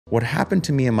What happened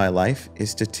to me in my life is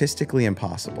statistically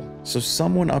impossible. So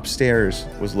someone upstairs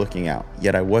was looking out,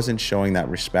 yet I wasn't showing that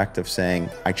respect of saying,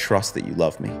 I trust that you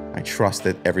love me. I trust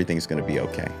that everything's gonna be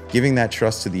okay. Giving that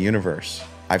trust to the universe,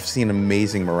 I've seen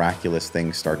amazing, miraculous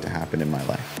things start to happen in my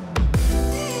life.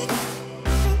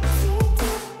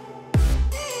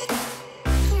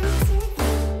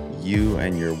 You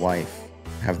and your wife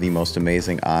have the most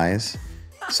amazing eyes.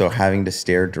 So having to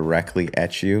stare directly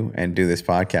at you and do this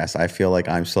podcast, I feel like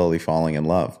I'm slowly falling in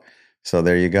love. So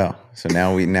there you go. So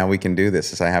now we can do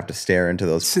this. As I have to stare into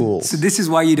those pools. So this is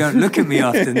why you don't look at me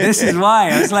often. This is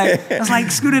why I was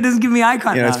like, Scooter doesn't give me eye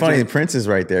contact. You know, it's funny. Prince is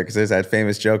right there because there's that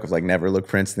famous joke of like, never look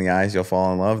Prince in the eyes, you'll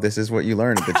fall in love. This is what you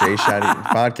learn at the Jay Shetty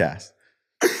podcast.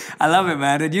 I love it,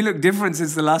 man. And you look different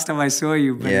since the last time I saw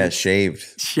you. Yeah,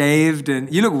 shaved. Shaved,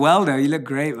 and you look well, though. You look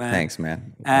great, man. Thanks,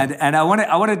 man. And I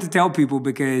wanted to tell people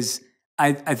because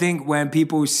I think when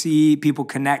people see people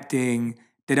connecting,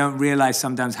 they don't realize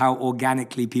sometimes how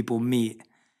organically people meet.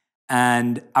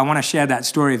 And I want to share that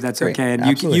story if that's Great. Okay.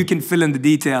 And you can fill in the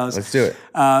details. Let's do it.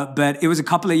 But it was a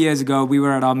couple of years ago. We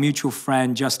were at our mutual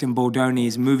friend Justin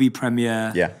Bieber's movie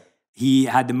premiere. Yeah. He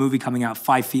had the movie coming out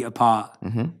 5 feet apart.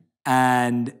 Mm-hmm.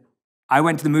 And I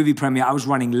went to the movie premiere. I was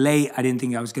running late. I didn't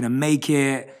think I was going to make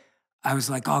it. I was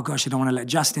like, oh gosh, I don't want to let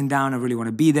Justin down. I really want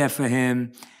to be there for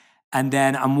him. And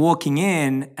then I'm walking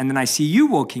in, and then I see you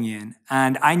walking in.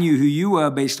 And I knew who you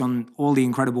were based on all the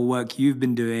incredible work you've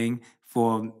been doing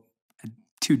for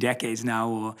 2 decades now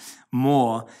or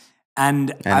more.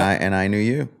 And I knew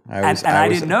you. I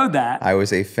didn't know that. I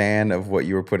was a fan of what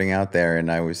you were putting out there,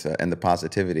 and I was and the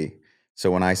positivity. So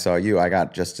when I saw you, I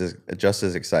got just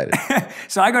as excited.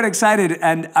 So I got excited,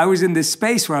 and I was in this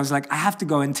space where I was like, I have to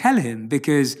go and tell him,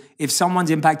 because if someone's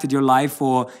impacted your life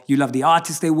or you love the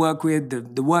artists they work with,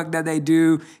 the work that they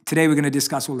do, today we're going to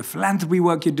discuss all the philanthropy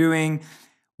work you're doing.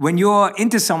 When you're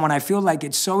into someone, I feel like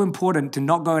it's so important to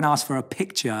not go and ask for a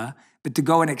picture, but to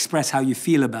go and express how you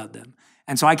feel about them.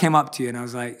 And so I came up to you and I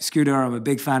was like, Scooter, I'm a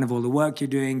big fan of all the work you're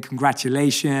doing.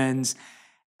 Congratulations.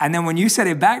 And then when you said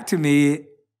it back to me,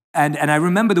 and I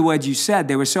remember the words you said,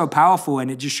 they were so powerful, and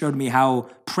it just showed me how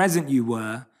present you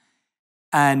were.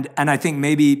 And I think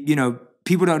maybe, you know,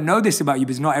 people don't know this about you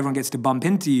because not everyone gets to bump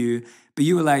into you. But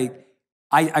you were like,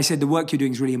 I said, the work you're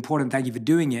doing is really important. Thank you for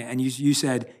doing it. And you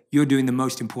said, you're doing the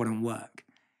most important work.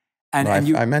 And,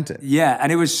 well, I meant it. Yeah. And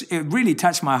it really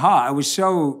touched my heart. I was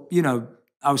so, you know,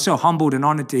 I was so humbled and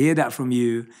honored to hear that from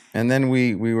you. And then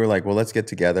we were like, well, let's get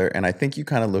together. And I think you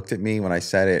kind of looked at me when I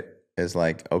said it as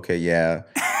like, okay, yeah,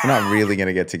 we're not really going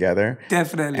to get together.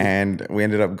 Definitely. And we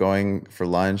ended up going for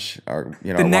lunch. Our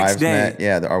the next wives day. met.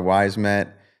 Yeah, our wives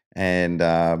met, and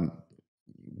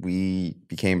we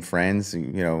became friends.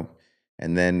 You know,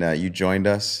 and then you joined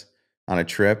us on a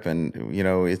trip, and you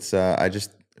know, it's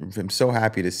I'm so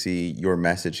happy to see your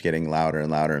message getting louder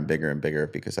and louder and bigger,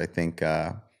 because I think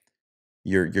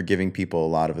you're giving people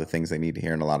a lot of the things they need to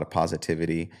hear and a lot of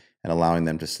positivity and allowing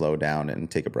them to slow down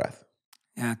and take a breath.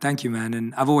 Yeah, thank you, man.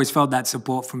 And I've always felt that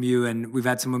support from you, and we've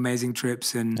had some amazing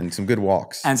trips and some good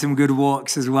walks. And some good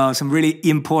walks as well. Some really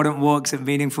important walks at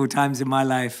meaningful times in my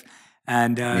life.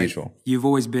 And you've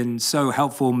always been so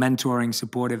helpful, mentoring,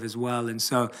 supportive as well. And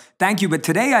so thank you. But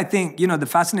today I think, you know, the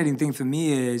fascinating thing for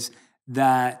me is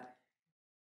that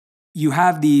you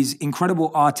have these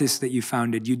incredible artists that you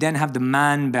founded. You then have the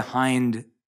man behind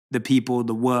the people,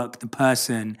 the work, the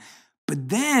person. But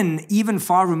then even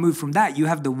far removed from that, you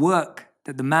have the work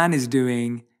that the man is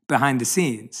doing behind the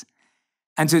scenes.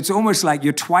 And so it's almost like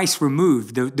you're twice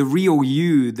removed. The real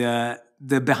you, the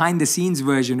behind the scenes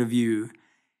version of you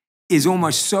is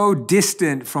almost so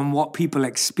distant from what people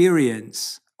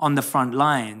experience on the front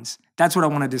lines. That's what I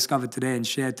want to discover today and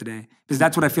share today, because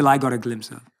that's what I feel I got a glimpse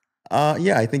of.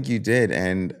 Yeah, I think you did.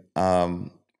 And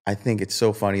I think it's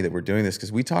so funny that we're doing this,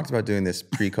 because we talked about doing this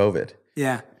pre-COVID.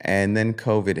 Yeah. And then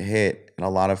COVID hit, and a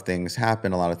lot of things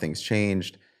happened, a lot of things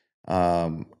changed.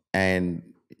 And,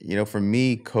 you know, for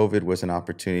me, COVID was an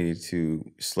opportunity to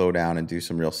slow down and do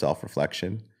some real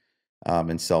self-reflection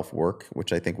and self-work,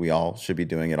 which I think we all should be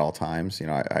doing at all times. You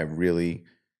know, I really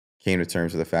came to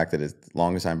terms with the fact that as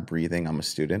long as I'm breathing, I'm a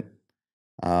student.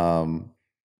 And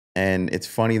it's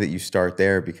funny that you start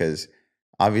there, because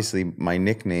obviously my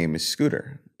nickname is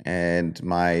Scooter, and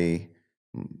my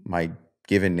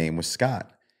given name was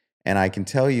Scott. And I can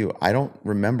tell you, I don't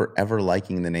remember ever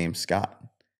liking the name Scott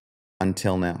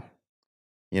until now.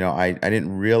 You know, I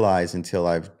didn't realize until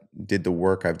I did the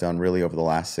work I've done really over the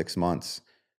last 6 months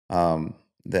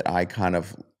that I kind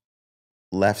of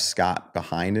left Scott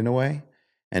behind in a way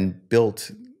and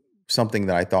built something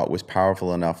that I thought was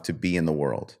powerful enough to be in the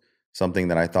world, something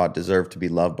that I thought deserved to be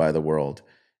loved by the world.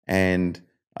 And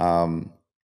um,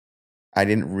 I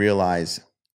didn't realize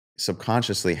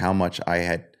subconsciously how much I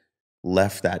had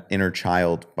left that inner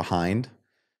child behind.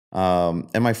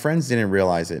 And my friends didn't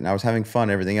realize it. And I was having fun,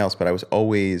 and everything else, but I was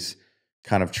always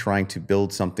kind of trying to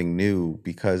build something new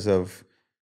because of,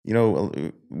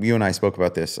 you and I spoke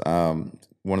about this.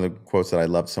 One of the quotes that I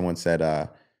loved, someone said,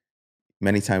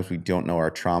 many times we don't know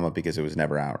our trauma because it was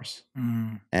never ours.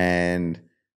 Mm. And,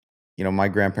 my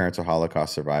grandparents are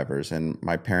Holocaust survivors, and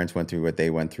my parents went through what they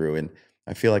went through. And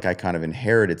I feel like I kind of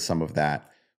inherited some of that,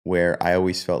 where I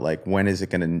always felt like, when is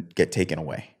it going to get taken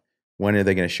away? When are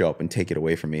they going to show up and take it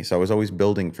away from me? So I was always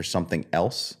building for something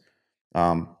else,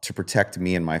 to protect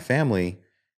me and my family,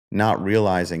 not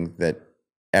realizing that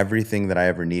everything that I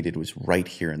ever needed was right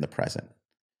here in the present.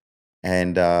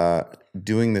 And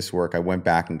doing this work, I went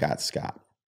back and got Scott.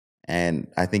 And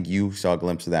I think you saw a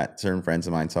glimpse of that. Certain friends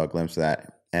of mine saw a glimpse of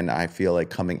that. And I feel like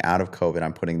coming out of COVID,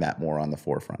 I'm putting that more on the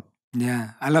forefront.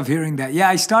 Yeah, I love hearing that. Yeah,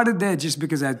 I started there just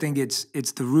because I think it's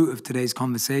the root of today's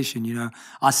conversation.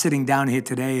 Us sitting down here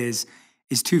today is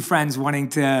two friends wanting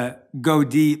to go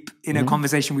deep in a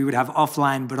conversation we would have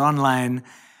offline but online.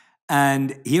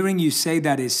 And hearing you say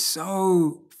that is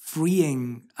so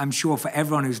freeing, I'm sure, for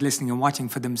everyone who's listening and watching,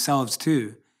 for themselves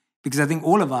too. Because I think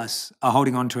all of us are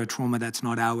holding on to a trauma that's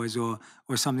not ours, or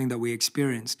something that we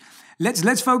experienced.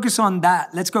 Let's focus on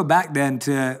that. Let's go back then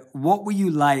to, what were you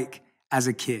like as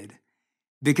a kid?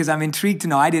 Because I'm intrigued to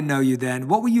know. I didn't know you then.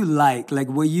 What were you like? Like,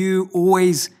 were you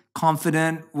always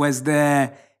confident? Was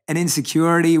there an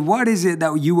insecurity? What is it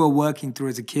that you were working through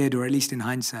as a kid, or at least in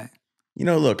hindsight?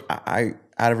 Look, I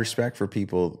out of respect for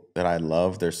people that I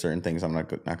love, there's certain things I'm not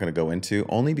going to go into,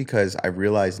 only because I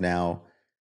realize now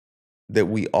that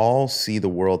we all see the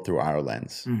world through our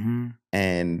lens. Mm-hmm.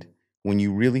 And when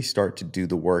you really start to do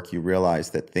the work, you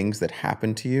realize that things that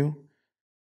happen to you,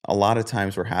 a lot of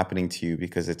times were happening to you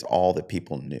because it's all that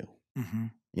people knew, Mm-hmm.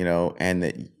 and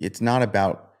that it's not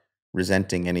about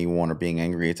resenting anyone or being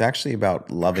angry. It's actually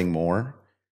about loving more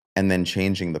and then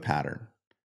changing the pattern,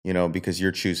 because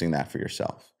you're choosing that for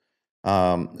yourself.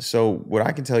 So what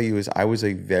I can tell you is I was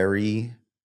a very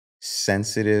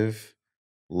sensitive,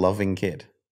 loving kid,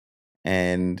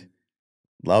 and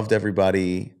loved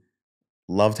everybody,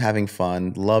 loved having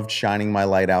fun, loved shining my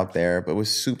light out there, but was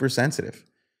super sensitive.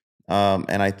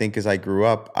 And I think as I grew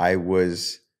up, I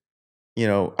was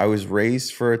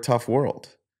raised for a tough world,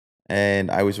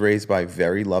 and I was raised by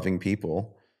very loving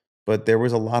people, but there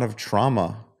was a lot of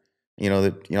trauma,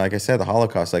 like I said, the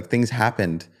Holocaust, like, things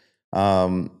happened.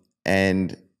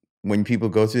 And when people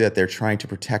go through that, they're trying to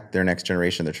protect their next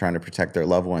generation. They're trying to protect their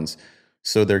loved ones.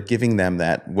 So they're giving them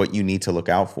that, what you need to look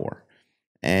out for.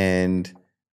 And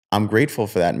I'm grateful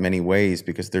for that in many ways,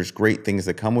 because there's great things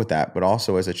that come with that. But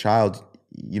also, as a child,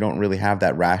 you don't really have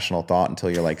that rational thought until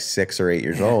you're like 6 or 8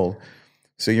 years old.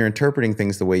 So you're interpreting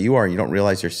things the way you are. You don't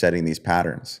realize you're setting these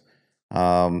patterns.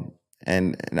 And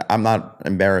I'm not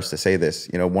embarrassed to say this.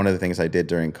 One of the things I did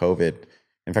during COVID,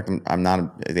 in fact, I'm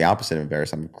not the opposite of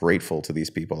embarrassed. I'm grateful to these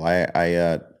people.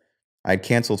 I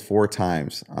canceled 4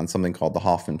 times on something called the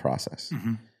Hoffman process.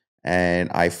 Mm-hmm.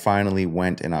 And I finally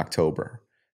went in October,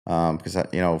 because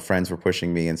friends were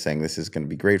pushing me and saying, this is going to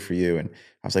be great for you. And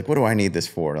I was like, what do I need this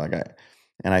for?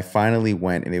 And I finally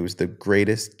went, and it was the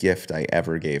greatest gift I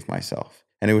ever gave myself.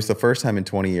 And it was the first time in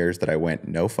 20 years that I went,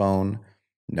 no phone,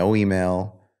 no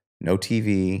email, no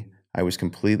TV. I was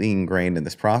completely ingrained in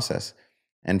this process.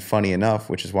 And funny enough,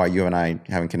 which is why you and I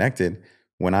haven't connected,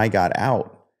 when I got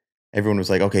out, everyone was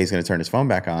like, okay, he's going to turn his phone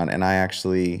back on. And I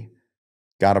actually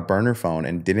got a burner phone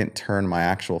and didn't turn my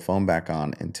actual phone back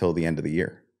on until the end of the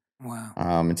year. Wow.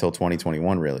 Until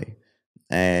 2021, really.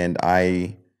 And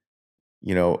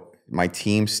my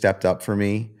team stepped up for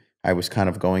me. I was kind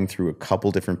of going through a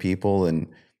couple different people and,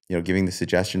 giving the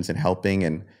suggestions and helping.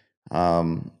 And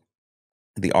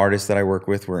the artists that I work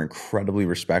with were incredibly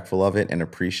respectful of it and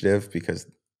appreciative, because,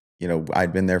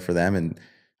 I'd been there for them. And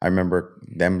I remember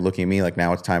them looking at me like,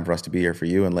 now it's time for us to be here for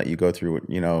you and let you go through,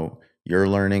 your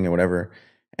learning and whatever.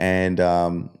 And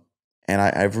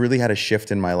I've really had a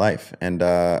shift in my life. And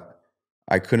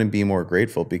I couldn't be more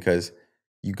grateful, because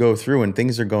you go through and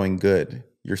things are going good.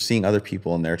 You're seeing other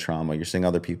people in their trauma. You're seeing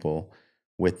other people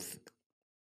with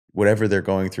whatever they're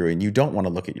going through, and you don't want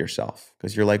to look at yourself,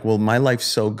 because you're like, well, my life's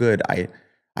so good. I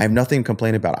have nothing to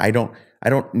complain about. I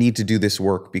don't need to do this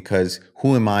work, because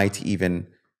who am I to even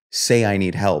say I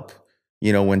need help,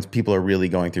 when people are really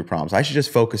going through problems? I should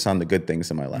just focus on the good things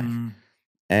in my life. Mm.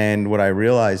 And what I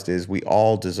realized is we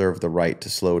all deserve the right to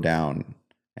slow down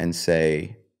and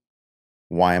say,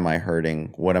 why am I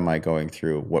hurting? What am I going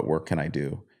through? What work can I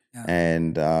do? Yeah.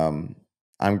 And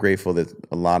I'm grateful that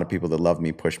a lot of people that love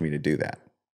me push me to do that.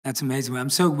 That's amazing.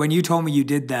 When you told me you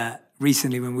did that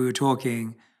recently when we were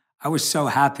talking, I was so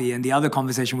happy. And the other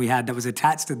conversation we had that was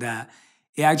attached to that,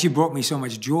 it actually brought me so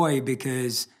much joy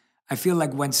because I feel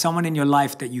like when someone in your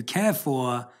life that you care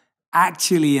for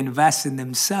actually invests in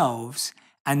themselves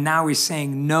and now is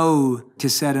saying no to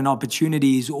certain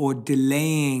opportunities or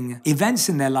delaying events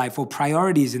in their life or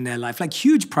priorities in their life, like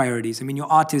huge priorities. I mean,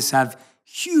 your artists have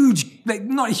huge, like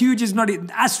not huge, is not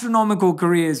astronomical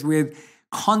careers with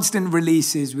constant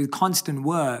releases, with constant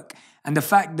work. And the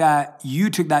fact that you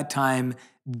took that time,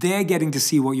 they're getting to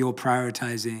see what you're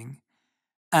prioritizing.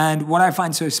 And what I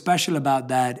find so special about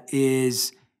that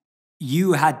is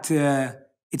you had to,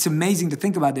 it's amazing to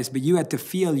think about this, but you had to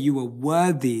feel you were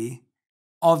worthy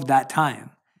of that time,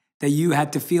 that you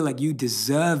had to feel like you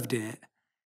deserved it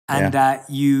and Yeah, that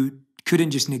you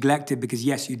couldn't just neglect it because,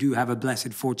 yes, you do have a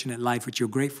blessed, fortunate life, which you're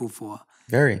grateful for.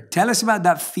 very. Tell us about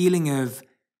that feeling of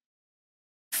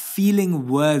feeling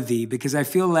worthy, because I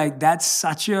feel like that's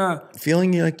such a,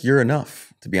 Feeling like you're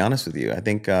enough, to be honest with you. I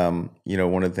think,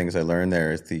 one of the things I learned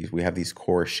there is we have these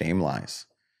core shame lies,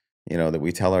 that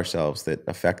we tell ourselves that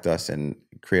affect us and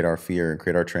create our fear and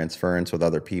create our transference with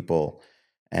other people.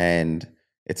 And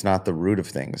it's not the root of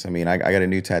things. I mean, I got a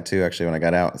new tattoo actually when I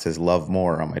got out. It says "Love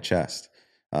More" on my chest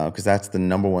because that's the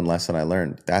number one lesson I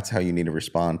learned. That's how you need to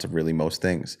respond to really most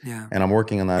things. yeah. And I'm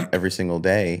working on that every single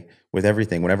day with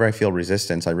everything. Whenever I feel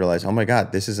resistance, I realize, oh my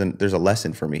God, there's a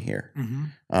lesson for me here.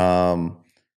 Mm-hmm. Um,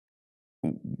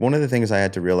 one of the things I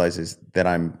had to realize is that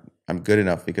I'm good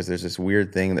enough because there's this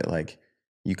weird thing that like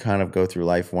you kind of go through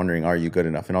life wondering, are you good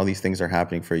enough? And all these things are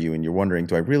happening for you and you're wondering,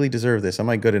 do I really deserve this? Am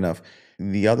I good enough?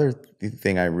 The other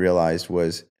thing I realized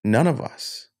was none of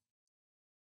us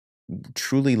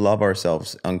truly love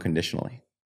ourselves unconditionally.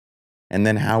 And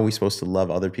then how are we supposed to love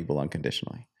other people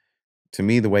unconditionally? To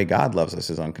me, the way God loves us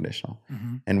is unconditional.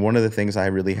 Mm-hmm. And one of the things I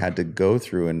really had to go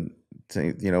through and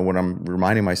when I'm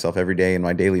reminding myself every day in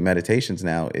my daily meditations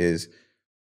now is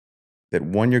that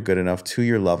one, you're good enough, two,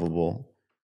 you're lovable,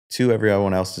 two,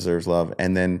 everyone else deserves love.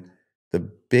 And then the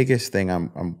biggest thing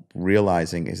I'm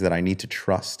realizing is that I need to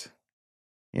trust,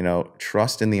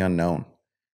 trust in the unknown,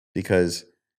 because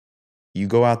you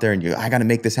go out there and I got to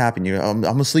make this happen. I'm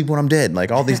gonna sleep when I'm dead,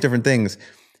 like all these different things.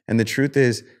 And the truth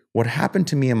is, what happened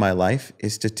to me in my life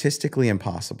is statistically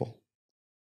impossible.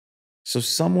 So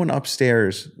someone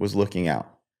upstairs was looking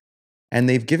out, and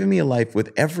they've given me a life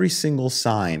with every single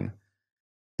sign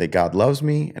that God loves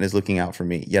me and is looking out for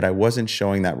me. Yet I wasn't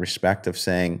showing that respect of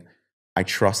saying, I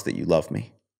trust that you love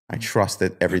me. I trust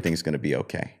that everything's going to be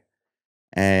okay.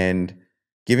 And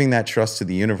giving that trust to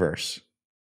the universe,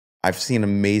 I've seen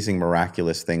amazing,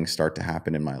 miraculous things start to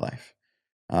happen in my life.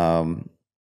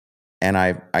 And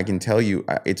I can tell you,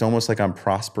 it's almost like I'm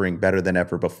prospering better than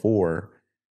ever before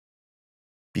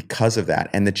because of that.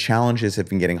 And the challenges have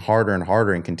been getting harder and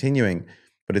harder and continuing.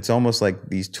 But it's almost like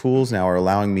these tools now are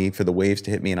allowing me for the waves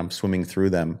to hit me and I'm swimming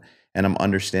through them. And I'm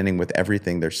understanding with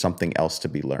everything, there's something else to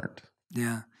be learned.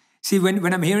 Yeah. See,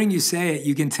 when I'm hearing you say it,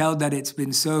 you can tell that it's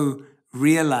been so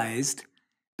realized,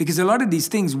 because a lot of these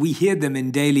things, we hear them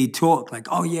in daily talk, like,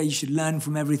 oh yeah, you should learn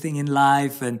from everything in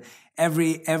life, and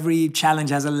every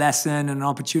challenge has a lesson and an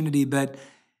opportunity. But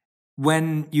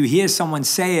when you hear someone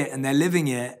say it and they're living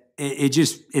it,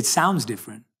 it sounds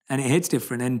different and it hits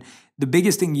different. And the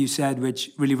biggest thing you said, which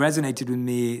really resonated with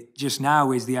me just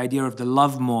now, is the idea of the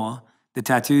love more, the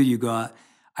tattoo you got.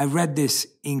 I read this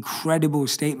incredible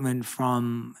statement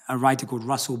from a writer called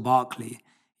Russell Barkley.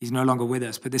 He's no longer with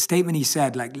us, but the statement he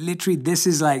said, like literally, this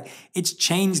is like, it's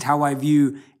changed how I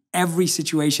view every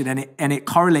situation, and it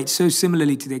correlates so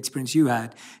similarly to the experience you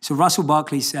had. So Russell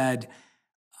Barkley said,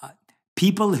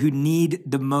 people who need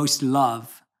the most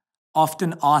love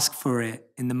often ask for it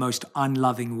in the most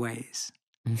unloving ways.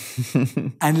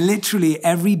 And literally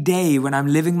every day when I'm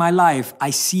living my life,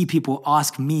 I see people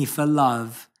ask me for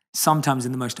love, sometimes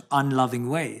in the most unloving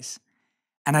ways.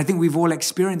 And I think we've all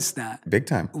experienced that. Big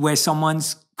time. Where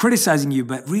someone's criticizing you,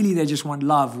 but really they just want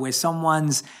love. Where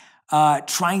someone's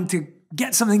trying to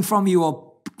get something from you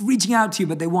or reaching out to you,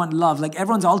 but they want love. Like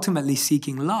everyone's ultimately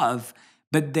seeking love,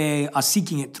 but they are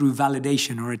seeking it through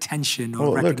validation or attention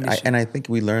or recognition. And I think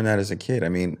we learned that as a kid. I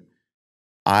mean,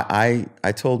 I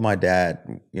told my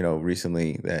dad,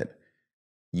 recently that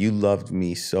you loved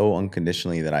me so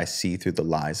unconditionally that I see through the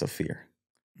lies of fear.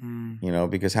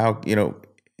 Because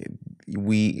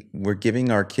we're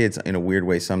giving our kids in a weird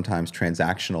way sometimes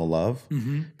transactional love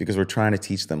because we're trying to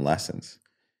teach them lessons.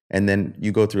 And then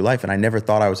you go through life, and I never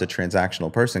thought I was a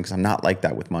transactional person because I'm not like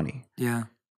that with money. Yeah.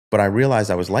 But I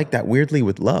realized I was like that weirdly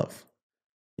with love,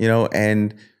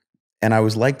 and I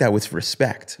was like that with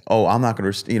respect. Oh, I'm not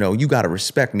going to, you got to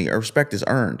respect me. Or respect is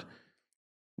earned.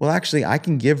 well, actually, I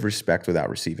can give respect without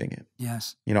receiving it.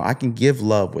 Yes. I can give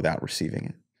love without receiving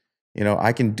it.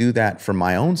 I can do that for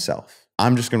my own self.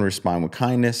 I'm just going to respond with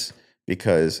kindness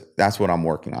because that's what I'm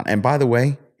working on. And by the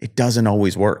way, it doesn't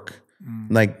always work.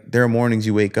 Like there are mornings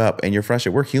you wake up and you're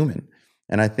frustrated. We're human.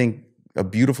 And I think a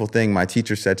beautiful thing my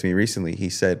teacher said to me recently, he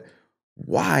said,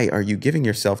 why are you giving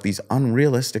yourself these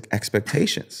unrealistic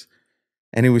expectations?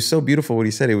 And it was so beautiful what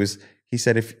he said. He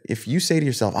said, if you say to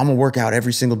yourself, I'm gonna work out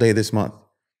every single day this month,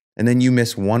 and then you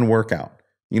miss one workout,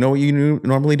 you know what you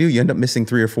normally do? You end up missing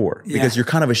 3 or 4 because you're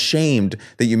kind of ashamed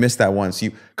that you missed that one. So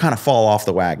you kind of fall off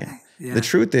the wagon. Yeah. The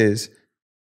truth is,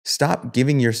 stop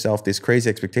giving yourself this crazy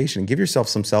expectation and give yourself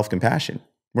some self-compassion.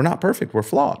 We're not perfect. We're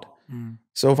flawed.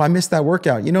 So if I missed that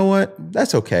workout, you know what?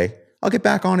 That's okay. I'll get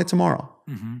back on it tomorrow.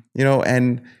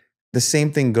 And the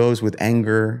same thing goes with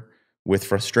anger, with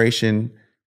frustration.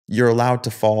 You're allowed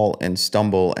to fall and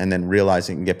stumble and then realize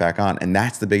you can get back on. And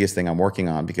that's the biggest thing I'm working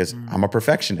on because I'm a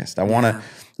perfectionist. I want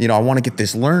to, I want to get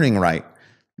this learning right.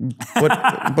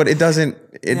 But it doesn't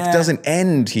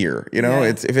end here.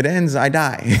 It's, if it ends, I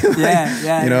die.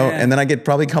 And then I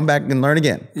probably come back and learn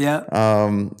again.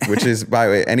 Which is, by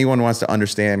the way, anyone wants to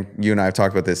understand, you and I have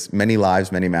talked about this, Many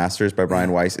Lives, Many Masters by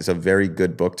Brian Weiss is a very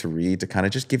good book to read to kind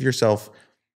of just give yourself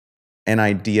an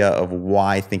idea of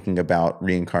why thinking about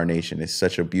reincarnation is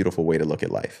such a beautiful way to look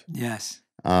at life. Yes,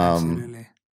 absolutely.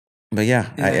 But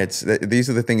these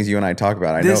are the things you and I talk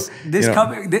about.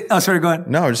 Sorry, go ahead.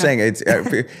 No, I'm just saying it's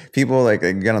people like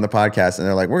get on the podcast and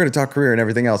they're like, we're going to talk career and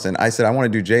everything else. And I said, I want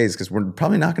to do Jay's because we're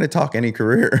probably not going to talk any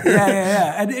career.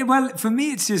 And for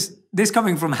me, it's just this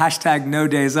coming from hashtag no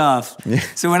days off. Yeah.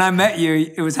 So when I met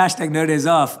you, it was hashtag no days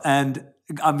off. And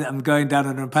I'm going down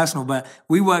on a personal, but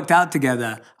we worked out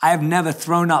together. I have never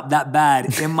thrown up that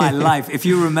bad in my life, if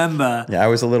you remember. Yeah, I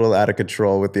was a little out of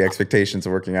control with the expectations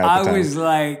of working out at the time.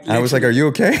 I was like, are you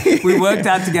okay? We worked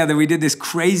out together. We did this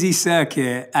crazy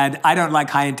circuit, and I don't like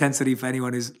high intensity for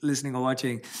anyone who's listening or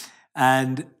watching.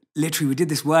 And literally, we did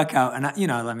this workout, and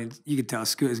you could tell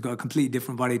Scooter's got a completely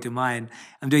different body to mine.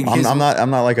 I'm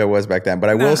not like I was back then, but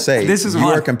I will say you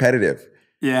are competitive.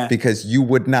 Yeah. Because you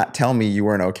would not tell me you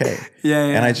weren't okay.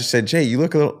 And I just said, Jay, you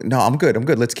look a little, no, I'm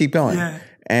good. Let's keep going. Yeah.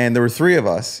 And there were 3 of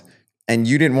us and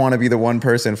you didn't want to be the one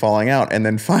person falling out. And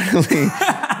then finally,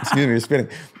 excuse me, you're spitting.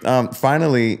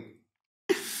 Finally,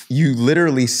 you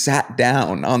literally sat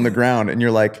down on the ground and you're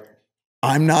like,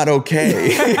 I'm not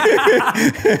okay.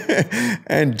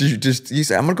 And you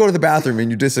said, I'm going to go to the bathroom, and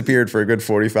you disappeared for a good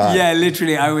 45. Yeah,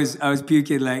 literally I was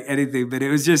puking like anything, but it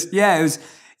was just,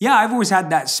 I've always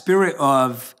had that spirit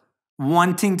of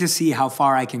wanting to see how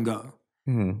far I can go.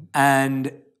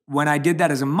 And when I did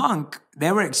that as a monk,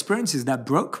 there were experiences that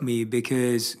broke me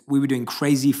because we were doing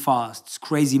crazy fasts,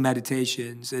 crazy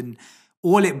meditations, and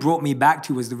all it brought me back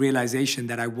to was the realization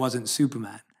that I wasn't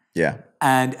Superman. Yeah.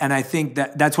 And I think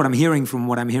that's what I'm hearing from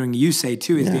what I'm hearing you say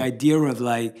too, is the idea of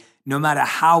like, no matter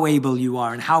how able you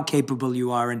are and how capable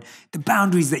you are and the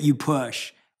boundaries that you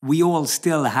push, we all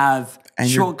still have and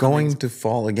you're going to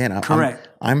fall again. Correct.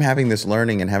 I'm having this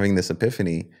learning and having this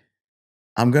epiphany.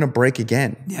 I'm going to break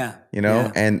again. Yeah.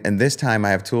 And this time I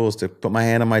have tools to put my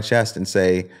hand on my chest and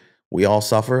say, we all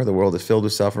suffer. The world is filled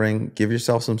with suffering. Give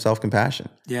yourself some self-compassion.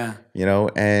 Yeah.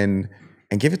 And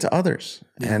give it to others.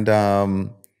 Yeah. And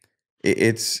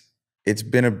it's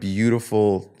been a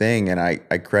beautiful thing. And I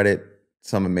credit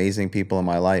some amazing people in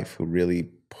my life who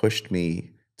really pushed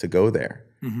me to go there.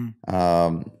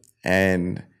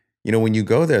 And when you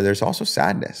go there, there's also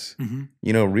sadness,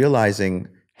 realizing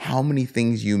how many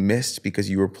things you missed because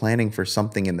you were planning for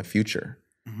something in the future.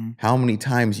 How many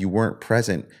times you weren't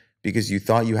present because you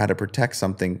thought you had to protect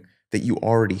something that you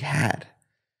already had,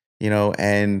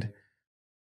 and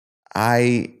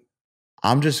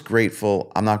I'm just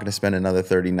grateful. I'm not going to spend another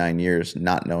 39 years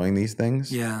not knowing these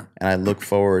things. Yeah. And I look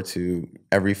forward to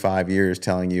every 5 years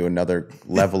telling you another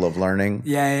level of learning.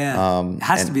 It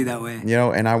has to be that way.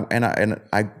 And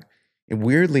I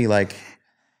weirdly, like,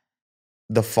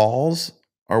 the falls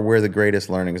are where the greatest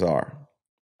learnings are.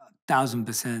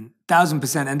 1,000%.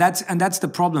 And that's the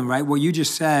problem, right? What you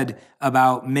just said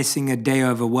about missing a day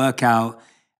of a workout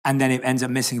and then it ends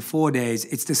up missing 4 days.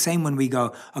 It's the same when we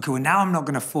go, okay, well, now I'm not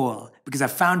going to fall because I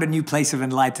found a new place of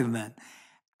enlightenment.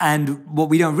 And what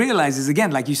we don't realize is,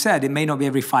 again, like you said, it may not be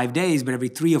every 5 days, but every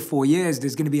 3 or 4 years,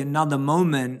 there's going to be another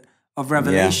moment of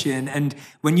revelation. Yeah. And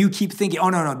when you keep thinking, oh,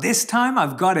 no, this time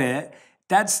I've got it,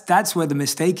 that's where the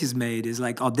mistake is made, is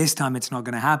like, oh, this time it's not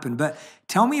going to happen. But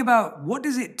tell me about, what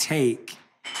does it take?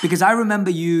 Because I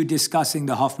remember you discussing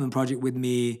the Hoffman Project with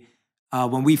me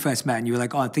when we first met, and you were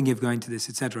like, oh, I'm thinking of going to this,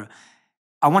 etc.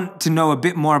 I want to know a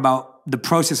bit more about the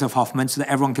process of Hoffman so that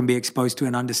everyone can be exposed to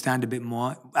and understand a bit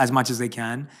more as much as they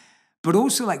can. But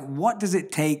also, like, what does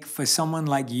it take for someone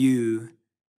like you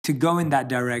to go in that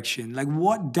direction? Like,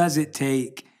 what does it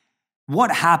take?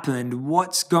 What happened?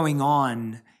 What's going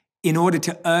on in order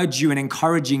to urge you and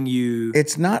encouraging you?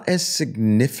 It's not as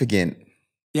significant.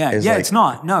 Yeah, like, it's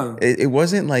not. No. It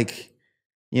wasn't like,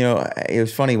 it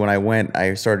was funny when I went,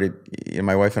 I started,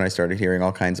 my wife and I started hearing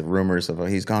all kinds of rumors of, oh,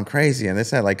 he's gone crazy and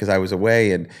this, that, like, because I was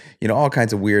away and, all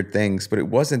kinds of weird things. But it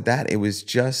wasn't that. It was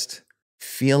just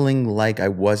feeling like I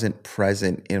wasn't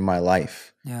present in my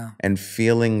life. Yeah. And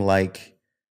feeling like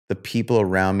the people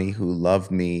around me who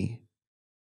loved me,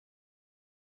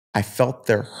 I felt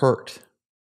their hurt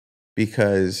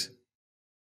because,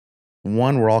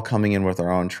 one, we're all coming in with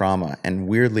our own trauma, and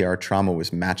weirdly, our trauma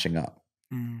was matching up.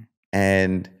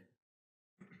 And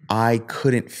I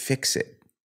couldn't fix it.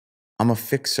 I'm a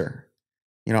fixer.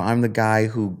 I'm the guy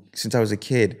who, since I was a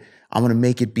kid, I'm going to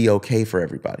make it be okay for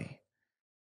everybody.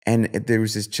 And there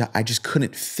was this, I just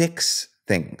couldn't fix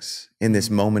things in this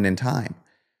moment in time.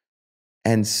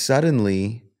 And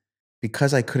suddenly,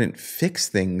 because I couldn't fix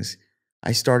things,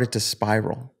 I started to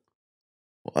spiral.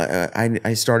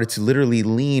 I started to literally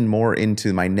lean more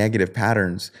into my negative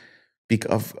patterns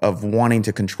of wanting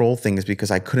to control things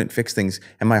because I couldn't fix things.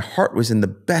 And my heart was in the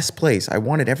best place. I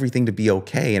wanted everything to be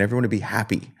okay and everyone to be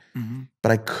happy.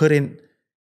 But I couldn't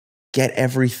get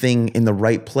everything in the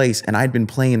right place. And I'd been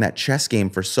playing that chess game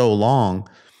for so long,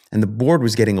 and the board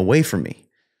was getting away from me.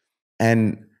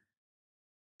 And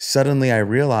suddenly I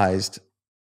realized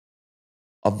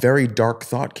a very dark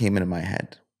thought came into my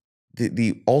head.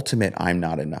 The ultimate, I'm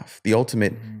not enough. The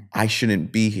ultimate, I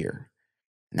shouldn't be here.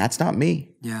 And that's not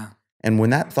me. Yeah. And when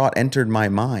that thought entered my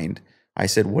mind, I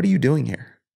said, what are you doing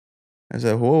here? I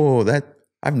said, whoa,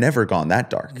 I've never gone that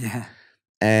dark. Yeah.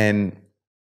 And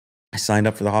I signed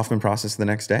up for the Hoffman process the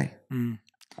next day.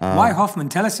 Why Hoffman?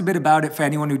 Tell us a bit about it for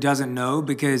anyone who doesn't know,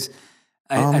 because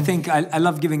I think I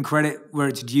love giving credit where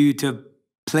it's due to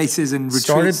places and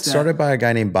retreats. Started by a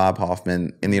guy named Bob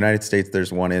Hoffman. In the United States,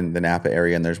 there's one in the Napa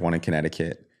area and there's one in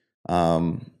Connecticut.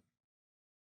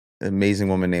 An amazing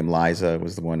woman named Liza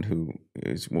was the one who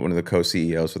is one of the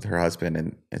co-CEOs with her husband,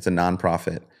 and it's a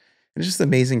nonprofit. It's just an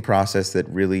amazing process that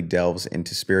really delves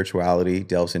into spirituality,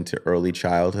 delves into early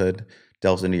childhood,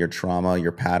 delves into your trauma,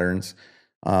 your patterns,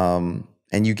 and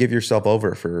you give yourself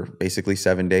over for basically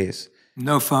 7 days.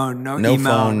 No phone, no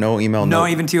email, no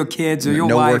even to your kids or your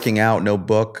wife. No working out, no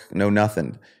book, no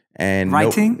nothing. And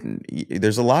writing?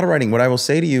 There's a lot of writing. What I will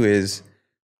say to you is,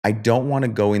 I don't want to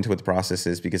go into what the process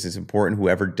is because it's important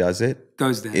whoever does it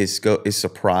is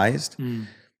surprised.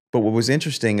 But what was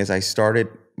interesting is I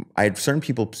had certain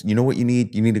people, you know what you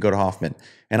need? You need to go to Hoffman.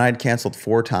 And I'd canceled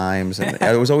 4 times. And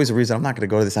it was always a reason, I'm not going to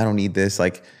go to this. I don't need this.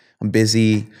 Like, I'm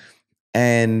busy.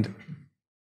 And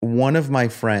one of my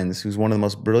friends, who's one of the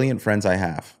most brilliant friends I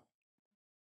have,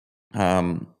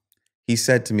 he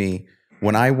said to me,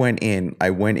 when I went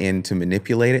in to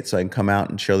manipulate it so I can come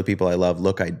out and show the people I love,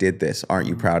 look, I did this. Aren't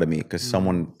you proud of me? Because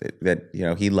someone that,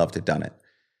 he loved had done it.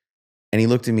 And he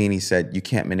looked at me and he said, you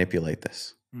can't manipulate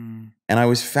this. And I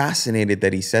was fascinated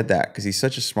that he said that because he's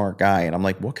such a smart guy. And I'm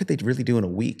like, what could they really do in a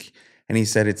week? And he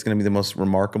said, it's going to be the most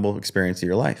remarkable experience of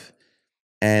your life.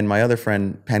 And my other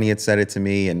friend, Penny, had said it to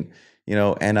me. And,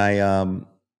 and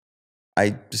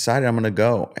I decided I'm going to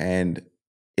go. And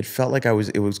it felt like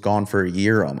it was gone for a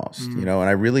year almost, and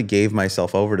I really gave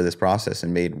myself over to this process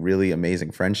and made really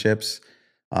amazing friendships.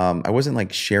 I wasn't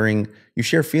like you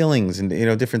share feelings and,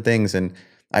 different things. And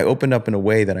I opened up in a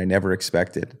way that I never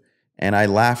expected. And I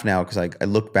laugh now because I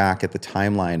look back at the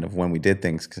timeline of when we did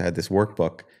things because I had this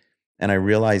workbook and I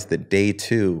realized that day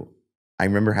 2, I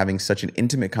remember having such an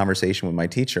intimate conversation with my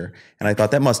teacher. And I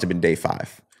thought that must have been day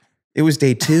 5. It was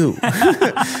day 2,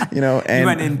 and you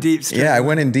went in deep. Yeah, I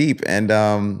went in deep, and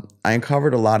I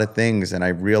uncovered a lot of things, and I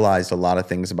realized a lot of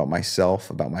things about myself,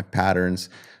 about my patterns,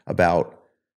 about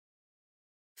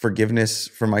forgiveness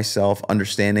for myself,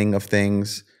 understanding of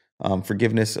things,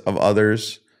 forgiveness of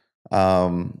others,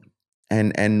 and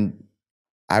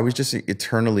I was just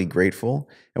eternally grateful.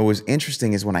 And what was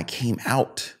interesting is when I came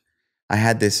out, I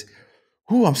had this.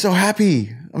 Ooh, I'm so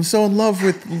happy. I'm so in love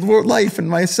with life and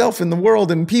myself and the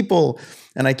world and people.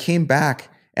 And I came back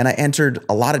and I entered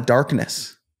a lot of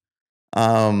darkness.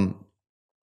 And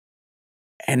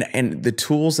the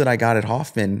tools that I got at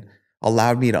Hoffman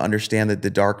allowed me to understand that the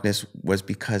darkness was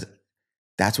because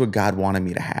that's what God wanted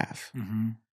me to have.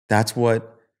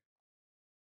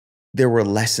 There were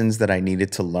lessons that I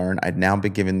needed to learn. I'd now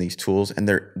been given these tools and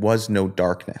there was no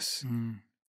darkness.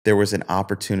 There was an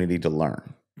opportunity to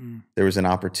learn. There was an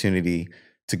opportunity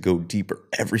to go deeper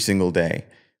every single day.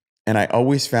 And I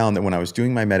always found that when I was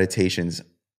doing my meditations,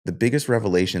 the biggest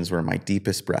revelations were my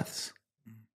deepest breaths.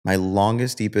 My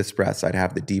longest, deepest breaths, I'd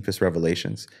have the deepest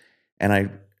revelations.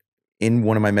 And in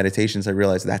one of my meditations, I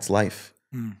realized that's life.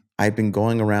 I'd been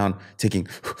going around taking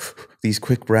these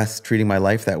quick breaths, treating my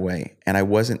life that way. And I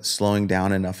wasn't slowing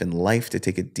down enough in life to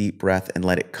take a deep breath and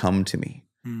let it come to me.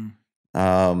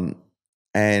 And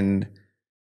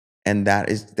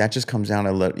that just comes down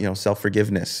to,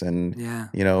 self-forgiveness and,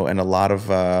 and a lot of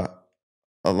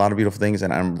beautiful things.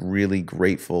 And I'm really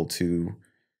grateful to,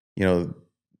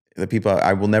 the people.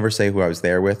 I will never say who I was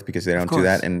there with because they don't do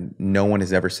that. And no one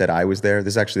has ever said I was there.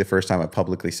 This is actually the first time I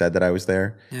publicly said that I was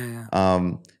there.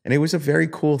 And it was a very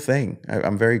cool thing.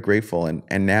 I'm very grateful.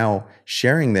 And now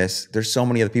sharing this, there's so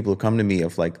many other people who come to me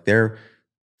of like their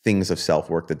things of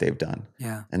self-work that they've done.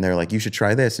 And they're like, you should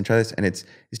try this and try this. And it's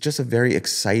just a very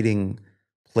exciting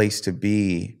place to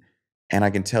be. And I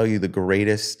can tell you the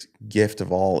greatest gift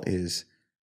of all is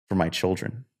for my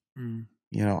children.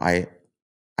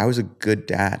 I was a good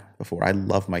dad before. I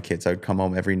loved my kids. I would come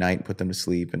home every night and put them to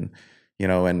sleep. And,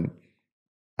 and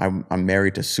I'm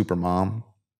married to super mom.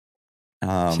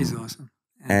 She's awesome.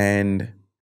 And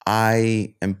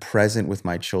I am present with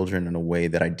my children in a way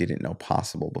that I didn't know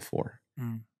possible before.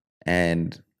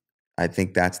 And I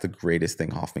think that's the greatest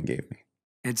thing Hoffman gave me.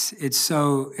 It's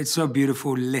so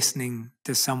beautiful listening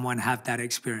to someone have that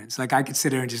experience. Like I could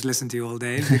sit here and just listen to you all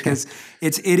day because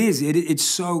it's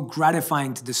so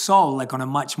gratifying to the soul, like on a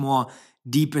much more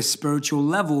deeper spiritual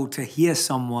level, to hear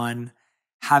someone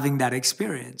having that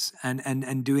experience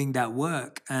and doing that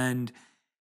work. And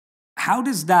how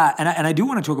does that? And I do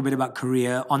want to talk a bit about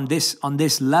career on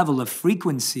this level of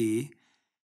frequency.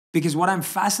 Because what I'm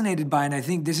fascinated by, and I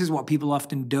think this is what people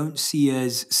often don't see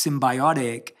as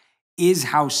symbiotic, is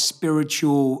how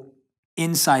spiritual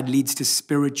insight leads to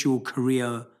spiritual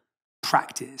career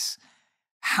practice.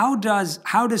 How does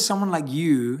someone like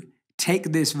you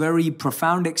take this very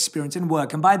profound experience and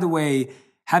work? And by the way,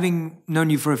 having known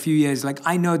you for a few years, like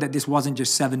I know that this wasn't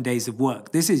just 7 days of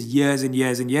work. This is years and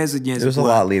years and years and years. There's a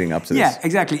lot leading up to this. Yeah,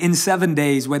 exactly. In 7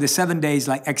 days, where the 7 days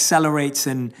like accelerates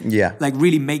and like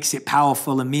really makes it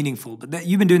powerful and meaningful. But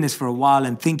you've been doing this for a while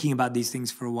and thinking about these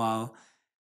things for a while.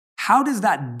 How does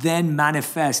that then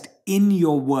manifest in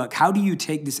your work? How do you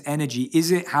take this energy?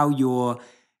 Is it how you're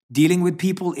dealing with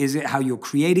people? Is it how you're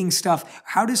creating stuff?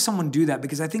 How does someone do that?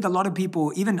 Because I think a lot of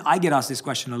people, even I get asked this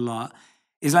question a lot,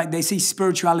 is like they see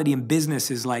spirituality and business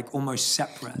is like almost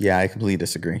separate. Yeah, I completely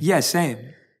disagree. Yeah, same.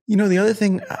 The other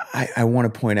thing I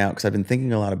want to point out, because I've been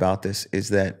thinking a lot about this, is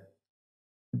that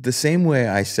the same way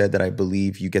I said that I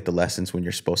believe you get the lessons when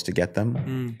you're supposed to get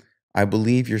them, I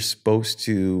believe you're supposed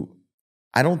to.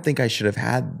 I don't think I should have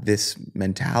had this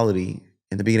mentality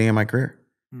in the beginning of my career.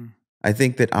 I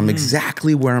think that I'm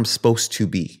exactly where I'm supposed to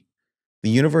be. The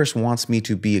universe wants me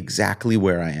to be exactly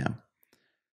where I am.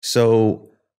 So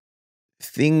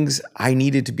I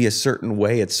needed to be a certain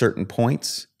way at certain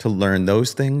points to learn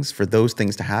those things, for those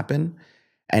things to happen.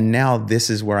 And now this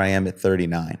is where I am at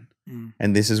 39.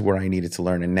 And this is where I needed to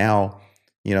learn. And now,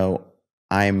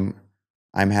 I'm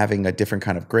having a different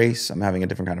kind of grace. I'm having a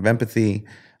different kind of empathy.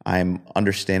 I'm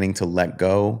understanding to let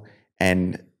go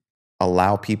and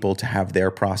allow people to have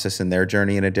their process and their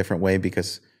journey in a different way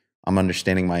because I'm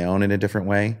understanding my own in a different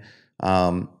way.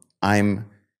 I'm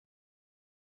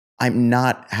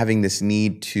not having this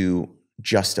need to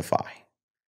justify.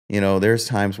 There's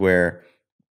times where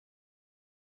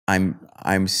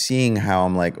I'm seeing how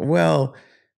I'm like, well,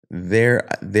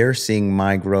 they're seeing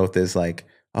my growth as like,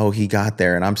 oh, he got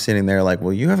there. And I'm sitting there like,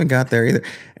 well, you haven't got there either.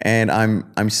 And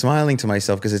I'm smiling to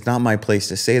myself because it's not my place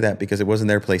to say that because it wasn't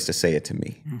their place to say it to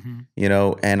me.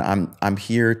 And I'm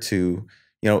here to,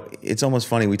 it's almost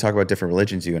funny. We talk about different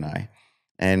religions, you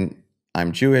and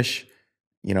I'm Jewish.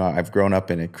 I've grown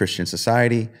up in a Christian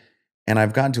society, and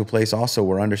I've gotten to a place also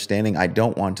where understanding I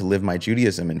don't want to live my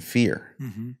Judaism in fear.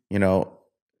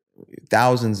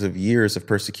 Thousands of years of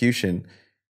persecution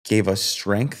gave us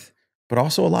strength, but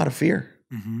also a lot of fear.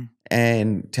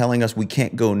 And telling us we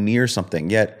can't go near something.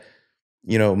 Yet,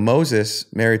 Moses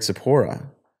married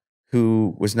Zipporah,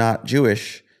 who was not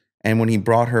Jewish. And when he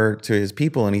brought her to his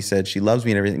people and he said, she loves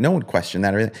me and everything, no one questioned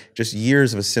that. Just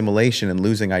years of assimilation and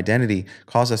losing identity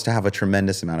caused us to have a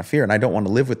tremendous amount of fear. And I don't want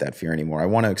to live with that fear anymore. I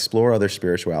want to explore other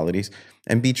spiritualities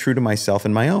and be true to myself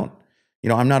and my own.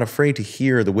 I'm not afraid to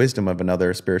hear the wisdom of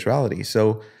another spirituality.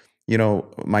 So,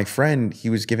 my friend, he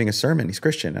was giving a sermon. He's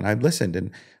Christian. And I listened and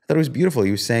I thought it was beautiful.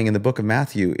 He was saying in the book of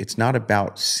Matthew, it's not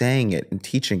about saying it and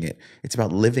teaching it. It's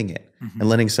about living it and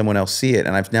letting someone else see it.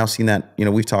 And I've now seen that,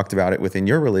 we've talked about it within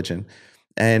your religion.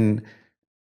 And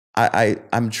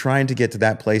I'm trying to get to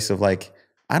that place of like,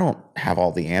 I don't have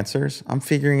all the answers. I'm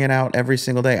figuring it out every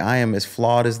single day. I am as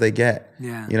flawed as they get,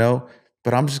 Yeah. you know,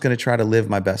 but I'm just going to try to live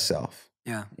my best self,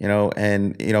 Yeah. you know?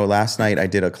 And, you know, last night I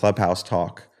did a Clubhouse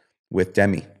talk with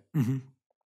Demi,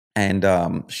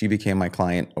 and she became my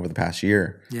client over the past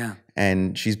year. Yeah.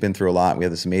 And she's been through a lot. We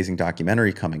have this amazing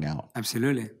documentary coming out.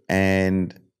 Absolutely.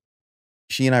 And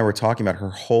she and I were talking about her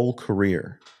whole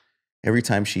career. Every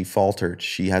time she faltered,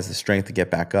 she has the strength to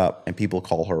get back up, and people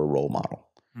call her a role model.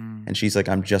 And she's like,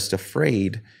 I'm just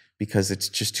afraid because it's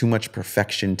just too much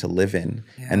perfection to live in.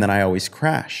 Yeah. And then I always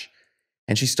crash.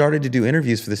 And she started to do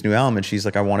interviews for this new album, and she's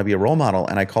like, I want to be a role model.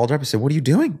 And I called her up and said, what are you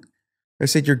doing? I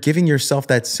said, you're giving yourself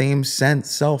that same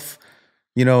self,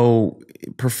 you know,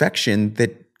 perfection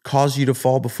that caused you to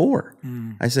fall before.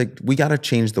 I said, we got to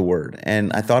change the word.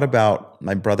 And I thought about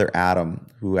my brother Adam,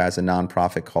 who has a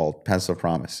nonprofit called Pencil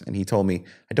Promise. And he told me,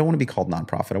 I don't want to be called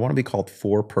nonprofit. I want to be called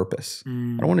for purpose. I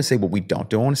don't want to say what we don't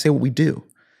do. I want to say what we do.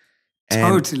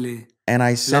 Totally. And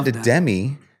I said Love to that.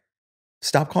 Demi,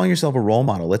 stop calling yourself a role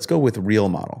model. Let's go with real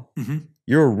model.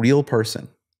 You're a real person,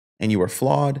 and you are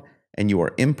flawed, and you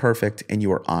are imperfect, and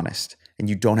you are honest, and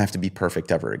you don't have to be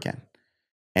perfect ever again.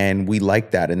 And we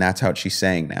like that, and that's how she's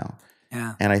saying now.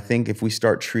 Yeah. And I think if we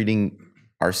start treating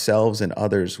ourselves and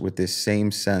others with this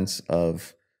same sense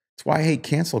of, it's why I hate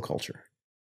cancel culture.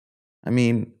 I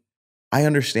mean, I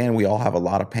understand we all have a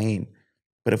lot of pain,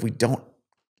 but if we don't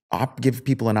give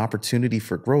people an opportunity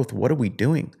for growth, what are we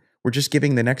doing? We're just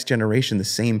giving the next generation the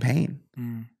same pain,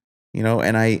 you know?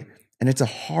 And it's a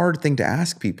hard thing to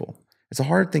ask people. It's a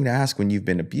hard thing to ask when you've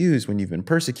been abused, when you've been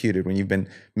persecuted, when you've been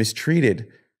mistreated,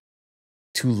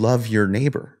 to love your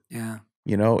neighbor. Yeah.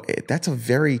 You know, that's a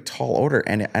very tall order.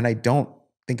 And I don't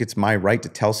think it's my right to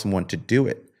tell someone to do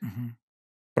it.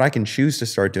 But I can choose to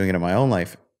start doing it in my own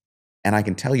life. And I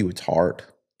can tell you it's hard.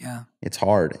 Yeah. It's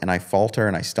hard. And I falter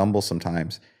and I stumble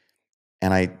sometimes.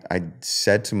 And I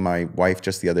said to my wife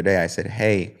just the other day, I said,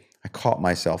 hey, I caught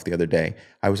myself the other day.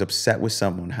 I was upset with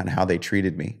someone on how they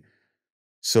treated me.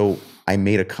 So I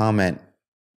made a comment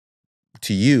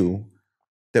to you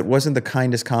that wasn't the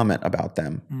kindest comment about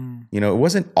them. You know, it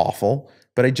wasn't awful,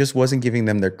 but I just wasn't giving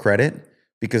them their credit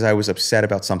because I was upset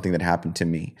about something that happened to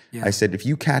me. Yeah. I said, if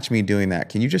you catch me doing that,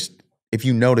 can you just, if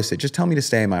you notice it, just tell me to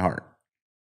stay in my heart.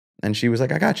 And she was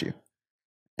like, I got you.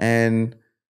 And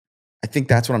I think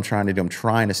that's what I'm trying to do. I'm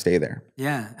trying to stay there.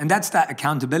 Yeah. And that's that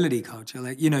accountability culture.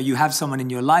 Like, you know, you have someone in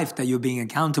your life that you're being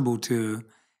accountable to,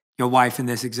 your wife in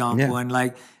this example. Yeah. And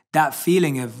like that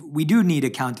feeling of, we do need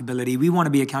accountability. We want to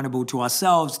be accountable to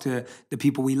ourselves, to the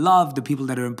people we love, the people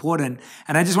that are important.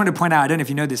 And I just want to point out, I don't know if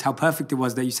you know this, how perfect it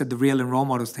was that you said the real and role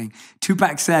models thing.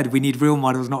 Tupac said, we need real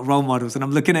models, not role models. And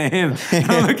I'm looking at him,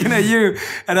 and I'm looking at you,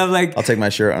 and I'm like, I'll take my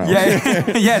shirt off.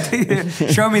 yeah,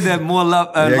 show me the more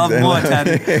love, love more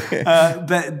tattoo.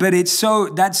 But it's so,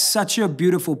 that's such a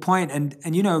beautiful point.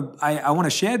 And you know, I want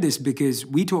to share this because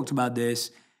we talked about this.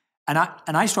 And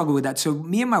I struggle with that. So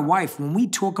me and my wife, when we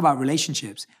talk about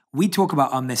relationships, we talk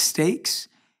about our mistakes.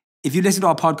 If you listen to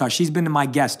our podcast, she's been my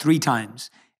guest 3 times.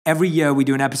 Every year we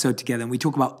do an episode together and we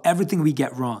talk about everything we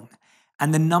get wrong.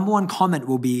 And the number one comment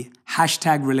will be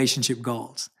hashtag relationship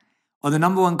goals. Or the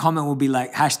number one comment will be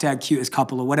like hashtag cutest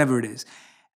couple or whatever it is.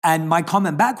 And my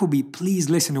comment back will be, please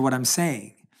listen to what I'm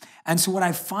saying. And so what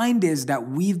I find is that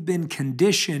we've been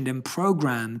conditioned and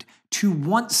programmed to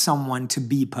want someone to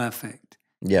be perfect.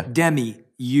 Yeah. Demi,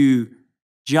 you,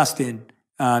 Justin,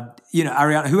 you know,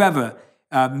 Ariana, whoever,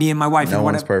 me and my wife. No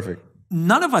one's perfect.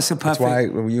 None of us are perfect. That's why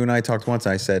when you and I talked once,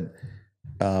 I said,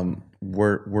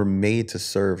 we're made to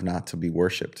serve, not to be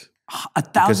worshipped.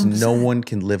 1,000%. Because no one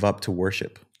can live up to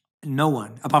worship. No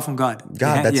one, apart from God.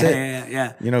 God, that's it.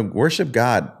 Yeah. You know, worship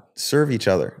God, serve each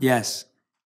other. Yes.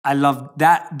 I love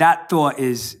that. That thought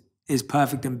is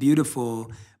perfect and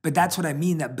beautiful. But that's what I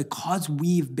mean, that because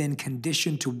we've been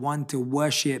conditioned to want to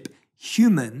worship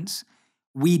humans,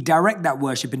 we direct that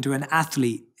worship into an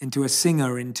athlete, into a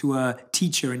singer, into a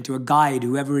teacher, into a guide,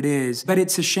 whoever it is. But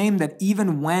it's a shame that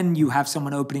even when you have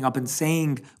someone opening up and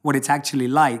saying what it's actually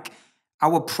like,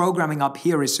 our programming up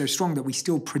here is so strong that we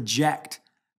still project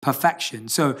perfection.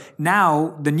 So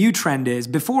now the new trend is,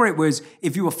 before it was,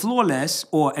 if you were flawless,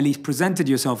 or at least presented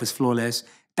yourself as flawless,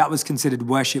 that was considered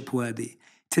worship worthy.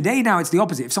 Today, now it's the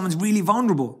opposite. If someone's really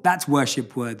vulnerable, that's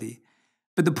worship worthy.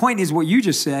 But the point is, what you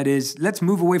just said is, let's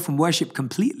move away from worship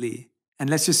completely and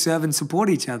let's just serve and support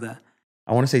each other.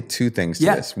 I want to say 2 things to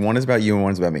this. One is about you and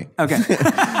one is about me. Okay.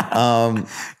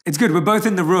 It's good. We're both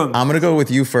in the room. I'm going to go with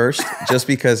you first, just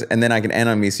because, and then I can end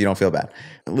on me so you don't feel bad.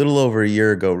 A little over a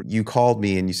year ago, you called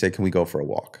me and you said, can we go for a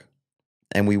walk?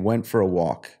 And we went for a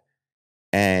walk.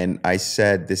 And I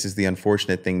said, this is the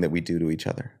unfortunate thing that we do to each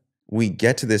other. We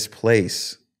get to this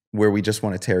place where we just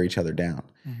want to tear each other down.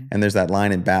 And there's that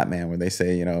line in Batman where they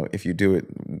say, if you do it,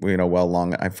 well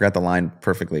long, I forgot the line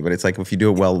perfectly, but it's like, if you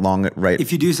do it well long, right?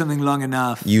 If you do something long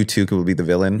enough, you too will be the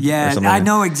villain. Yeah, I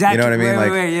know exactly. You know what I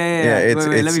mean? Wait, yeah.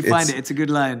 Wait, let me find it. It's a good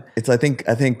line. It's, I think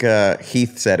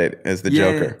Heath said it as the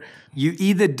Joker. Yeah. You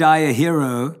either die a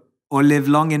hero or live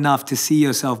long enough to see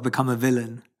yourself become a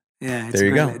villain. Yeah, it's there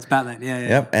you go. It's Batman. Yeah.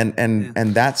 Yep,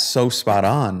 and that's so spot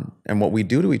on, and what we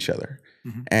do to each other.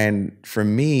 And for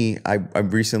me, I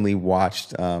recently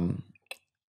watched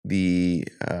the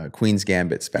Queen's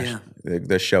Gambit special,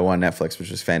 the show on Netflix, which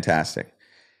was fantastic.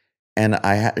 And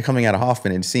coming out of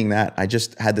Hoffman and seeing that, I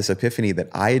just had this epiphany that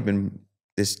I had been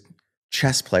this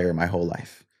chess player my whole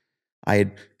life. I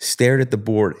had stared at the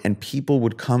board, and people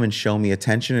would come and show me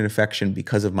attention and affection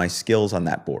because of my skills on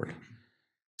that board.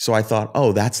 So I thought,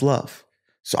 oh, that's love.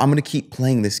 So I'm going to keep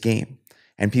playing this game.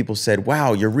 And people said,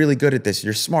 wow, you're really good at this.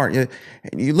 You're smart.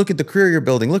 You look at the career you're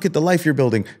building. Look at the life you're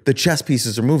building. The chess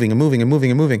pieces are moving and moving and moving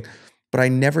and moving. But I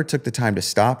never took the time to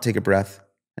stop, take a breath,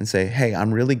 and say, hey,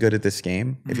 I'm really good at this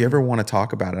game. If you ever want to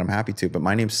talk about it, I'm happy to. But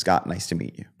my name's Scott. Nice to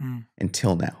meet you.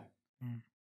 Until now.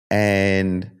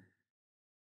 And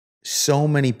so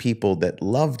many people that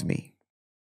loved me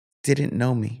didn't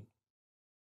know me.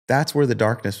 That's where the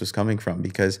darkness was coming from,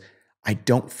 because I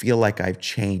don't feel like I've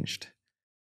changed.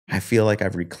 I feel like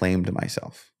I've reclaimed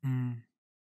myself.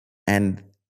 And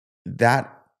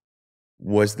that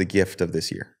was the gift of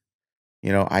this year.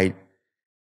 I've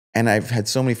had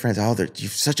so many friends,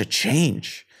 you've such a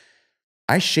change.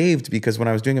 I shaved because when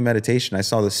I was doing a meditation, I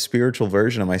saw the spiritual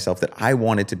version of myself that I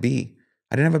wanted to be.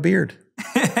 I didn't have a beard.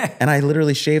 And I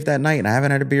literally shaved that night, and I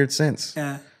haven't had a beard since.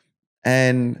 Yeah.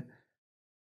 And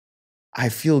I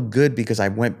feel good because I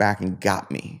went back and got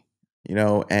me,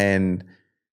 and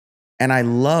I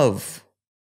love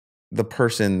the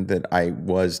person that I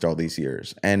was all these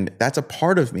years. And that's a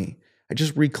part of me. I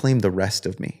just reclaimed the rest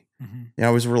of me. I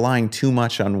was relying too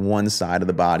much on one side of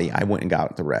the body. I went and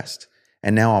got the rest.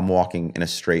 And now I'm walking in a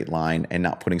straight line and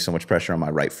not putting so much pressure on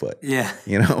my right foot. Yeah.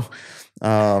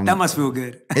 That must feel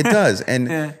good. It does.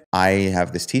 And I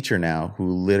have this teacher now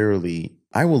who literally,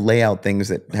 I will lay out things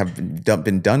that have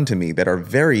been done to me that are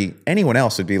anyone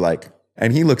else would be like,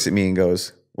 and he looks at me and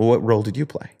goes, well, what role did you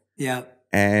play? Yeah.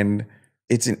 And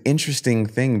it's an interesting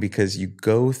thing because you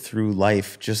go through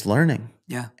life just learning.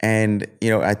 Yeah. And,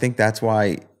 I think that's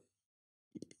why,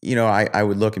 I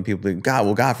would look and people would be,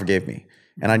 God forgave me.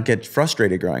 And I'd get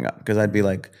frustrated growing up because I'd be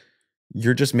like,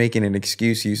 you're just making an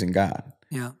excuse using God.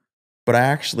 Yeah. But I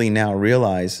actually now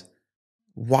realize,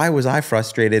 why was I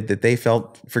frustrated that they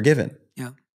felt forgiven?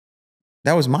 Yeah.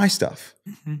 That was my stuff.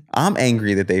 I'm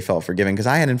angry that they felt forgiven because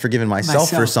I hadn't forgiven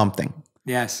myself for something.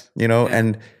 Yes.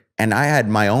 And I had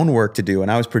my own work to do,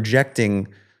 and I was projecting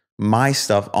my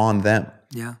stuff on them.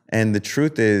 Yeah. And the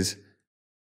truth is,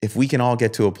 if we can all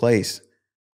get to a place,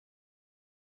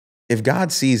 if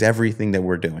God sees everything that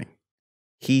we're doing,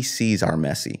 he sees our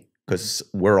messy, because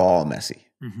we're all messy.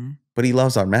 But he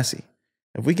loves our messy.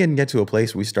 If we can get to a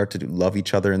place where we start to love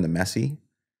each other in the messy,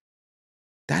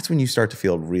 that's when you start to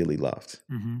feel really loved.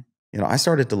 I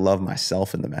started to love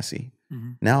myself in the messy.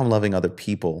 Now I'm loving other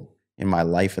people in my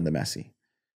life in the messy.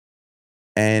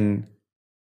 And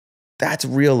that's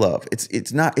real love. It's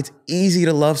easy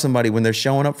to love somebody when they're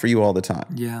showing up for you all the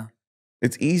time. Yeah.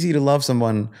 It's easy to love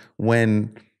someone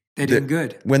when they're doing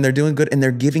good. When they're doing good and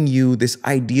they're giving you this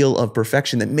ideal of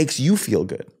perfection that makes you feel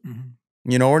good.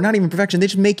 Or not even perfection, they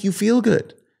just make you feel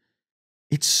good.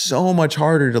 It's so much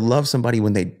harder to love somebody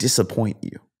when they disappoint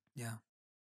you.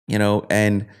 Yeah.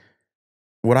 And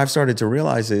what I've started to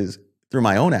realize is through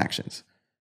my own actions,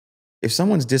 if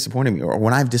someone's disappointed me or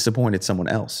when I've disappointed someone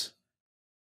else,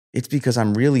 it's because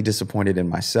I'm really disappointed in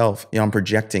myself. I'm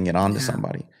projecting it onto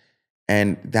somebody.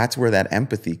 And that's where that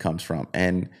empathy comes from.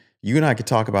 And you and I could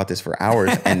talk about this for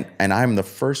hours. and I'm the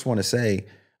first one to say,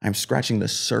 I'm scratching the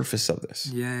surface of this.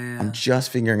 Yeah. I'm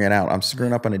just figuring it out. I'm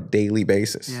screwing up on a daily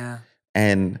basis. Yeah.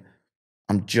 And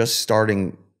I'm just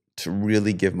starting to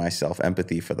really give myself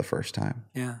empathy for the first time.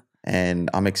 Yeah. And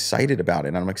I'm excited about it.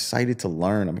 And I'm excited to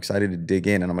learn. I'm excited to dig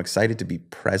in. And I'm excited to be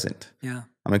present. Yeah.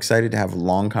 I'm excited to have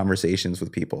long conversations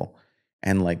with people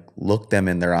and look them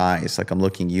in their eyes. Like I'm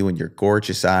looking you in your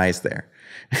gorgeous eyes there.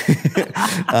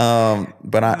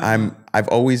 But I've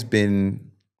always been,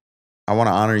 I want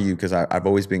to honor you because I've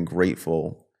always been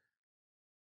grateful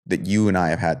that you and I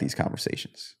have had these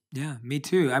conversations. Yeah, me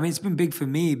too. I mean, it's been big for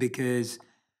me because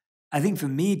I think for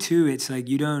me too, it's like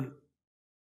you don't,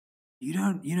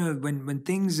 when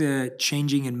things are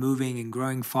changing and moving and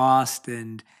growing fast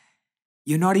and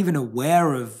you're not even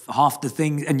aware of half the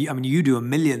things. And you do a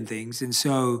million things. And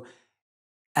so,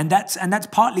 and that's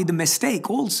partly the mistake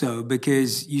also,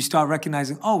 because you start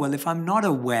recognizing, oh, well, if I'm not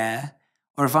aware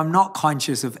or if I'm not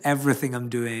conscious of everything I'm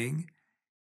doing,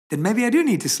 then maybe I do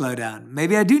need to slow down.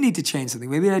 Maybe I do need to change something.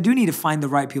 Maybe I do need to find the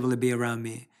right people to be around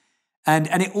me. And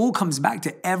it all comes back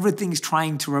to everything's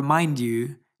trying to remind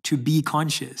you to be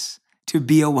conscious, to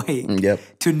be awake,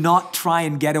 to not try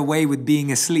and get away with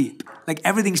being asleep. Like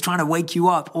everything's trying to wake you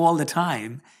up all the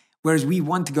time. Whereas we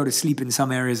want to go to sleep in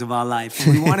some areas of our life.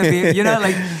 We want to be,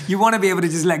 you want to be able to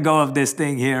just let go of this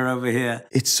thing here, over here.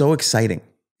 It's so exciting.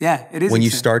 Yeah, it is. When you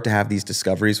start to have these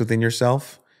discoveries within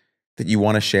yourself that you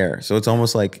want to share. So it's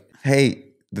almost like, hey,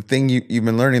 the thing you've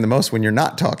been learning the most when you're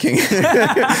not talking,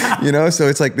 So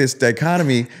it's like this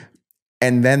dichotomy.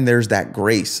 And then there's that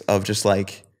grace of just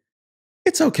like,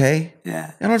 it's okay.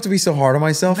 Yeah. I don't have to be so hard on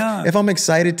myself. No. If I'm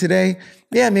excited today,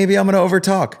 maybe I'm going to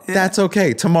overtalk. Yeah. That's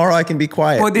okay. Tomorrow I can be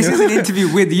quiet. Well, this is an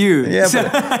interview with you. Yeah,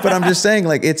 but I'm just saying,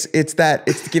 like, it's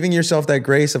giving yourself that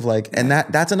grace of like, and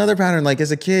that's another pattern. Like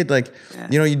as a kid, like,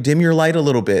 you dim your light a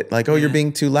little bit. Like, oh, you're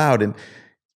being too loud, and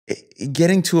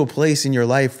getting to a place in your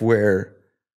life where,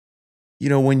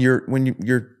 when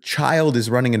your child is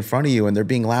running in front of you and they're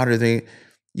being louder,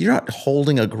 you're not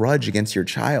holding a grudge against your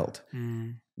child.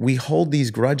 Mm. We hold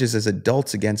these grudges as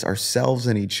adults against ourselves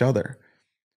and each other.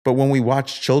 But when we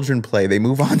watch children play, they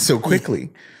move on so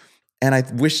quickly. And I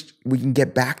wish we can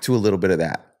get back to a little bit of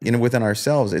that, within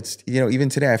ourselves. It's, even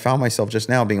today I found myself just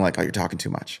now being like, oh, you're talking too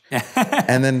much.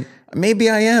 And then maybe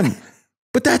I am,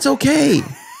 but that's okay.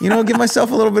 Give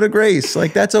myself a little bit of grace.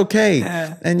 Like, that's okay.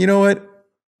 Yeah. And you know what?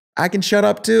 I can shut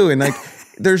up too. And like,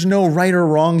 there's no right or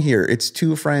wrong here. It's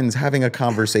two friends having a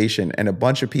conversation and a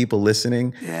bunch of people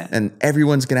listening, and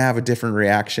everyone's going to have a different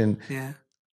reaction. Yeah.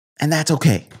 And that's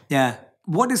okay. Yeah.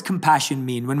 What does compassion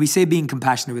mean? When we say being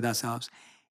compassionate with ourselves,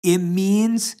 it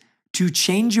means to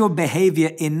change your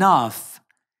behavior enough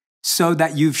so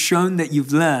that you've shown that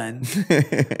you've learned,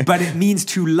 but it means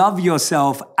to love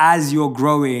yourself as you're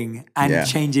growing and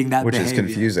changing that behavior. Which is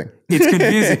confusing. It's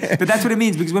confusing, but that's what it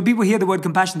means, because when people hear the word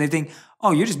compassion, they think,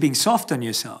 oh, you're just being soft on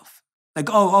yourself. Like,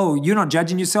 oh, you're not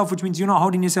judging yourself, which means you're not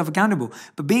holding yourself accountable.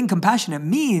 But being compassionate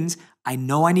means I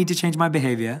know I need to change my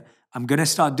behavior. I'm going to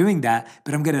start doing that,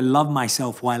 but I'm going to love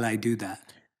myself while I do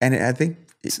that. And I think,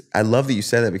 I love that you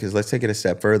said that, because let's take it a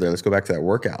step further. Let's go back to that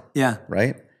workout. Yeah.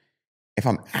 Right? If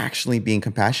I'm actually being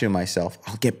compassionate with myself,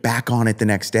 I'll get back on it the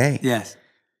next day. Yes.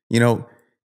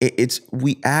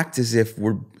 We act as if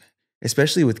we're,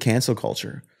 especially with cancel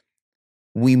culture,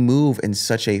 we move in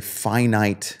such a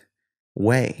finite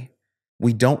way.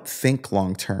 We don't think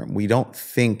long term. We don't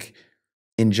think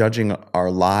in judging our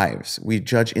lives. We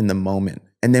judge in the moment,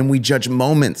 and then we judge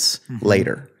moments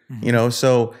later. Mm-hmm.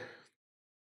 So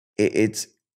it's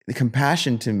the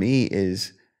compassion to me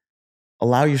is,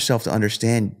 allow yourself to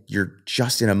understand you're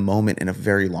just in a moment in a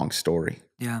very long story.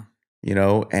 Yeah.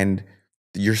 And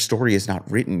your story is not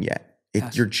written yet.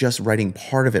 You're just writing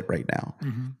part of it right now.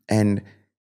 Mm-hmm. And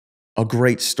a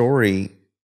great story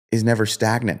is never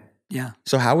stagnant. Yeah.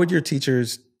 So how would your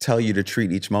teachers tell you to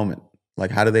treat each moment? Like,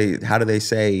 how do they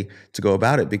say to go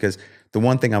about it? Because the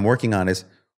one thing I'm working on is,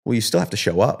 well, you still have to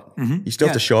show up. Mm-hmm. You still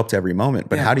have to show up to every moment.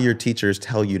 But how do your teachers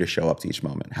tell you to show up to each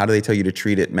moment? How do they tell you to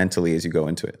treat it mentally as you go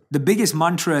into it? The biggest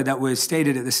mantra that was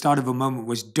stated at the start of a moment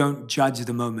was, don't judge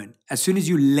the moment. As soon as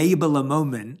you label a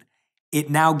moment, it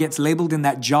now gets labeled in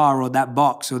that jar or that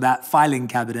box or that filing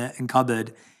cabinet and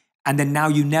cupboard. And then now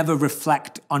you never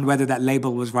reflect on whether that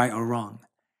label was right or wrong.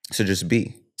 So just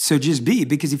be.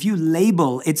 Because if you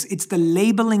label, it's the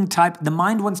labeling type. The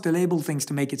mind wants to label things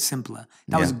to make it simpler.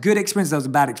 That was a good experience. That was a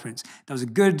bad experience. That was a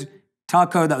good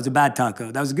taco. That was a bad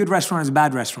taco. That was a good restaurant. That was a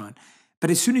bad restaurant. But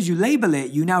as soon as you label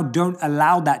it, you now don't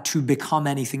allow that to become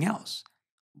anything else.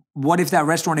 What if that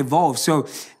restaurant evolves? So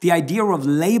the idea of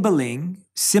labeling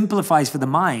simplifies for the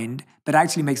mind, but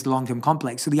actually makes it long-term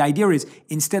complex. So the idea is,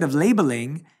 instead of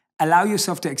labeling, allow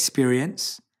yourself to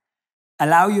experience,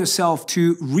 allow yourself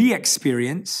to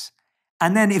re-experience.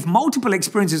 And then if multiple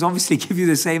experiences obviously give you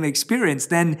the same experience,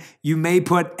 then you may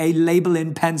put a label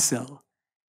in pencil.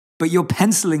 But you're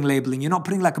penciling labeling. You're not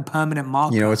putting like a permanent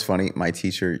marker. You know what's funny? My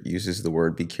teacher uses the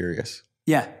word be curious.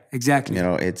 Yeah, exactly.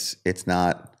 It's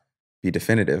not be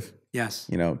definitive. Yes.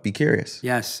 Be curious.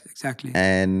 Yes, exactly.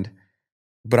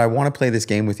 But I want to play this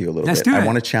game with you a little bit. I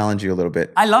want to challenge you a little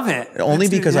bit. I love it. Only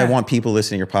because I want people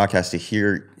listening to your podcast to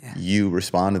hear you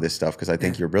respond to this stuff, because I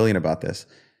think you're brilliant about this.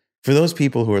 For those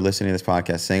people who are listening to this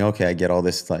podcast saying, okay, I get all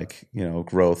this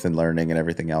growth and learning and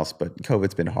everything else, but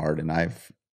COVID's been hard and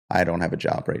I don't have a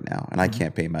job right now and I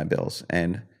can't pay my bills.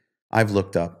 And I've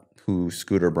looked up who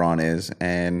Scooter Braun is,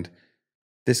 and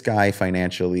this guy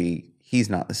financially, he's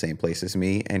not in the same place as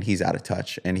me, and he's out of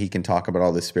touch, and he can talk about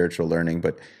all this spiritual learning,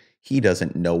 but he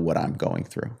doesn't know what I'm going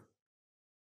through.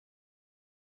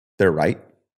 They're right.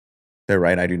 They're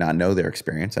right. I do not know their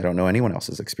experience. I don't know anyone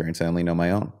else's experience. I only know my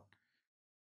own.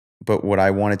 But what I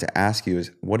wanted to ask you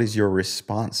is, what is your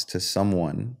response to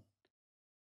someone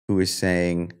who is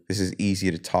saying, this is easy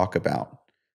to talk about,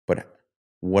 but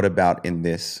what about in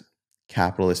this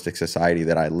capitalistic society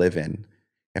that I live in?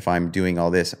 If I'm doing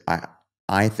all this,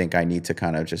 I think I need to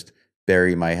kind of just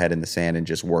bury my head in the sand and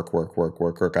just work.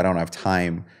 I don't have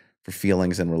time for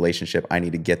feelings and relationship. I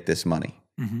need to get this money.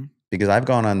 Mm-hmm. Because I've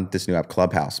gone on this new app,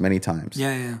 Clubhouse, many times.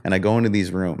 Yeah. And I go into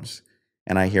these rooms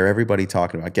and I hear everybody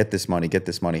talking about, get this money.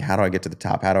 How do I get to the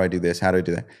top? How do I do this? How do I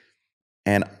do that?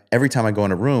 And every time I go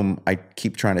in a room, I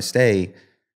keep trying to stay.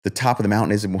 The top of the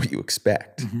mountain isn't what you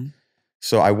expect. Mm-hmm.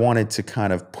 So I wanted to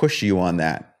kind of push you on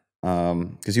that,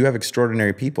 because you have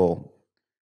extraordinary people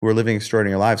who are living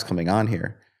extraordinary lives coming on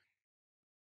here.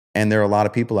 And there are a lot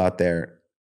of people out there,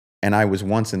 and I was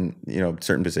once in,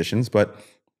 certain positions, but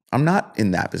I'm not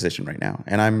in that position right now.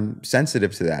 And I'm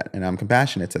sensitive to that, and I'm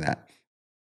compassionate to that.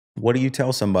 What do you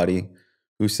tell somebody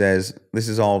who says, this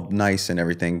is all nice and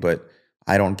everything, but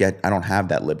I don't have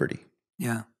that liberty?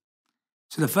 Yeah.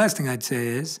 So the first thing I'd say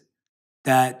is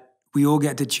that we all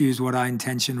get to choose what our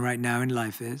intention right now in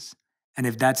life is. And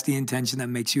if that's the intention that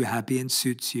makes you happy and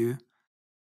suits you,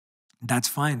 that's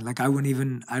fine. Like I don't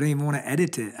even want to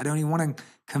edit it. I don't even want to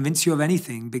convince you of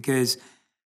anything, because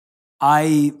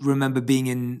I remember being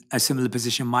in a similar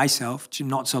position myself,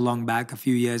 not so long back, a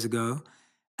few years ago.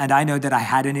 And I know that I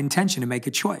had an intention to make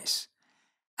a choice.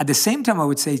 At the same time, I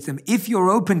would say to them, if you're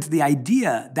open to the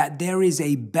idea that there is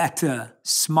a better,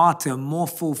 smarter, more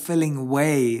fulfilling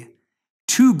way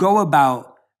to go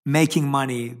about making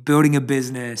money, building a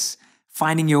business,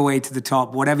 finding your way to the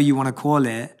top, whatever you want to call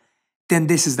it, then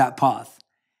this is that path.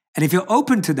 And if you're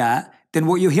open to that, then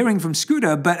what you're hearing from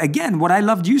Scooter, but again, what I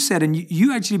loved you said, and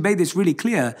you actually made this really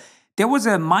clear, there was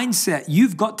a mindset,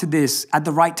 you've got to this at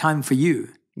the right time for you.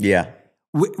 Yeah.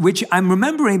 Which I'm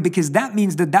remembering, because that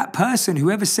means that person,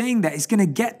 whoever's saying that, is going to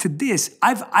get to this.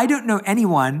 I don't know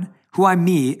anyone who I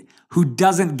meet who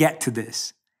doesn't get to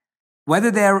this.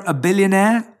 Whether they're a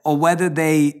billionaire or whether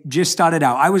they just started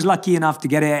out. I was lucky enough to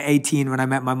get it at 18 when I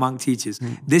met my monk teachers.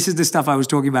 Mm. This is the stuff I was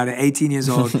talking about at 18 years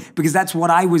old, because that's what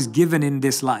I was given in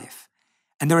this life.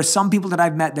 And there are some people that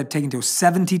I've met that have taken till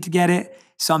 70 to get it.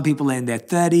 Some people are in their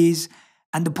 30s.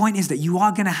 And the point is that you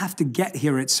are going to have to get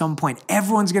here at some point.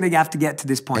 Everyone's going to have to get to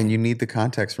this point. And you need the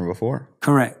context from before.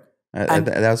 Correct.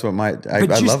 That's what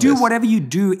but just do whatever you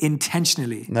do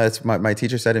intentionally. No, that's my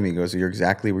teacher said to me, he goes, you're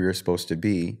exactly where you're supposed to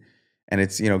be. And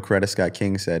it's, Coretta Scott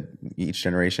King said, each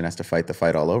generation has to fight the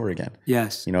fight all over again.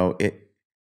 Yes.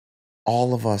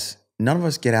 All of us, none of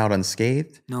us get out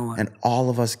unscathed. No one. And all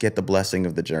of us get the blessing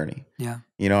of the journey. Yeah.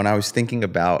 And I was thinking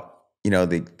about,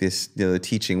 the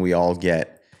teaching we all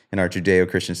get in our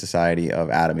Judeo-Christian society of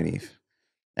Adam and Eve.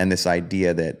 And this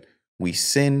idea that we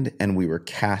sinned and we were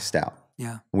cast out.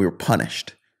 Yeah. We were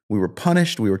punished. We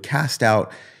were cast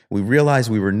out. We realized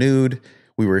we were nude.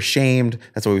 We were ashamed.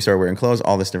 That's why we started wearing clothes,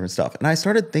 all this different stuff. And I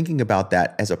started thinking about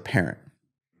that as a parent,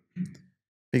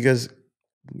 because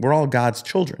we're all God's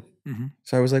children. Mm-hmm.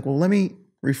 So I was like, well, let me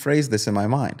rephrase this in my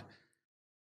mind.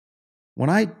 When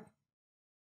I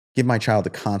give my child a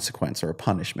consequence or a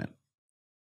punishment,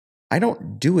 I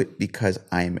don't do it because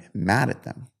I'm mad at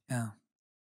them. Yeah.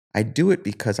 I do it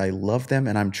because I love them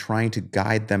and I'm trying to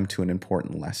guide them to an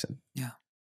important lesson. Yeah.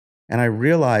 And I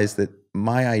realized that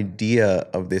my idea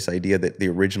of this idea that the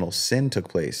original sin took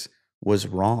place was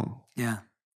wrong. Yeah.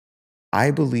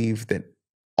 I believe that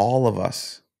all of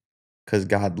us, because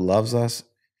God loves us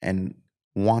and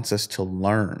wants us to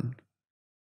learn,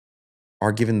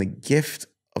 are given the gift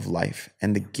of life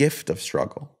and the gift of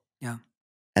struggle. Yeah.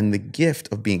 And the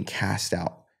gift of being cast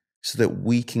out, so that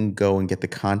we can go and get the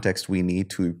context we need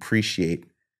to appreciate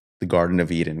the Garden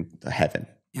of Eden, the heaven.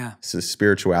 Yeah. So the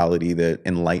spirituality, the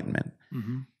enlightenment.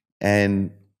 Mm-hmm.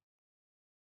 And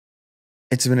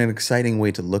it's been an exciting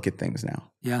way to look at things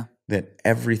now. Yeah. That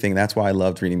everything, that's why I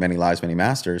loved reading Many Lives, Many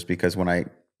Masters, because when I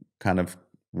kind of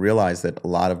realized that a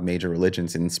lot of major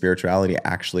religions in spirituality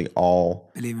actually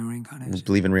all believe in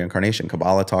reincarnation.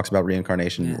 Kabbalah talks about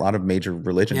reincarnation. Yeah. A lot of major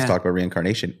religions talk about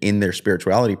reincarnation in their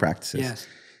spirituality practices. Yes.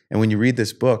 And when you read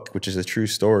this book, which is a true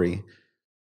story,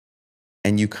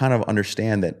 and you kind of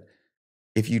understand that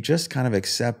if you just kind of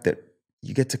accept that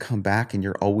you get to come back and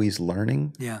you're always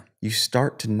learning, you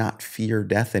start to not fear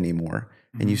death anymore.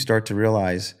 Mm-hmm. And you start to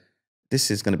realize this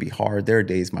is going to be hard. There are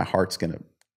days my heart's going to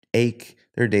ache.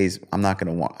 There are days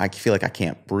I feel like I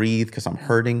can't breathe because I'm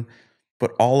hurting.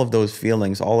 But all of those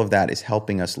feelings, all of that is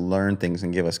helping us learn things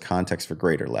and give us context for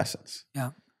greater lessons.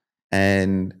 Yeah.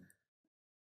 And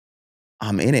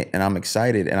I'm in it and I'm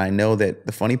excited. And I know that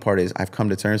the funny part is I've come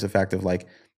to terms with the fact of like,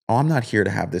 oh, I'm not here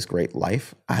to have this great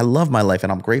life. I love my life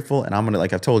and I'm grateful. And I'm going to,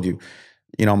 like I've told you,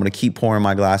 I'm going to keep pouring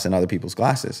my glass in other people's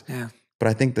glasses. Yeah. But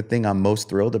I think the thing I'm most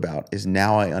thrilled about is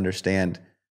now I understand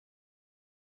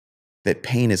that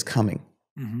pain is coming.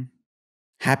 Mm-hmm.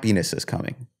 Happiness is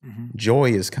coming. Mm-hmm.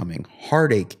 Joy is coming.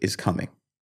 Heartache is coming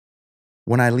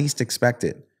when I least expect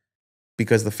it.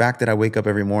 Because the fact that I wake up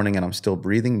every morning and I'm still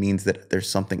breathing means that there's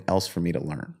something else for me to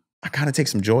learn. I kind of take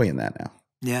some joy in that now.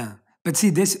 Yeah. But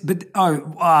see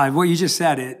what you just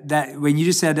said, that when you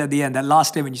just said at the end, that last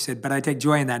statement you said, but I take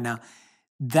joy in that now.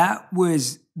 That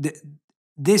was,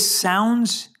 this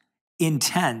sounds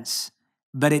intense,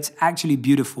 but it's actually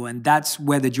beautiful. And that's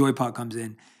where the joy part comes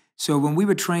in. So when we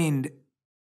were trained,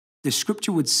 the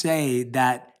scripture would say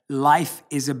that life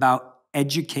is about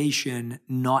education,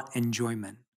 not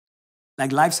enjoyment.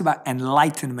 Like life's about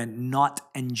enlightenment, not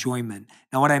enjoyment.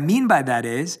 Now, what I mean by that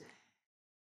is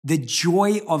the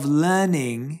joy of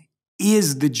learning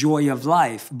is the joy of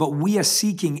life, but we are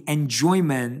seeking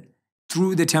enjoyment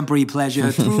through the temporary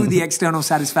pleasure, through the external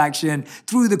satisfaction,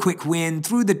 through the quick win,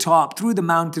 through the top, through the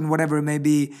mountain, whatever it may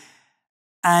be.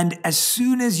 And as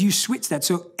soon as you switch that,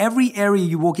 so every area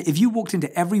you walk in, if you walked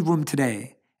into every room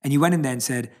today and you went in there and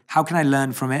said, how can I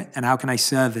learn from it and how can I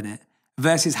serve in it?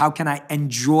 Versus how can I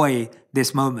enjoy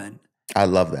this moment? I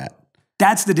love that.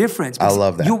 That's the difference. I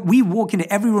love that. We walk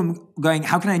into every room going,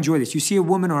 how can I enjoy this? You see a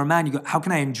woman or a man, you go, how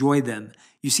can I enjoy them?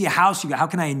 You see a house, you go, how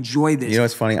can I enjoy this? You know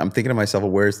what's funny? I'm thinking to myself,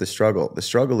 well, where's the struggle? The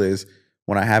struggle is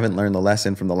when I haven't learned the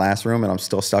lesson from the last room and I'm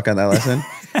still stuck on that lesson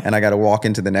and I got to walk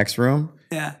into the next room.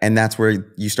 Yeah. And that's where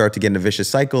you start to get in a vicious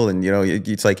cycle. And,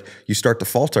 it's like you start to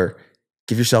falter.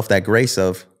 Give yourself that grace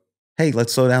of, hey,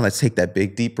 let's slow down. Let's take that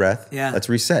big, deep breath. Yeah. Let's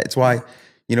reset. It's why,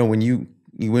 when you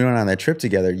went on that trip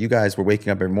together, you guys were waking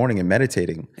up every morning and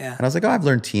meditating. Yeah. And I was like, oh, I've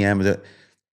learned TM.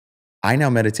 I now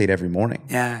meditate every morning.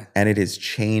 Yeah. And it has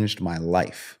changed my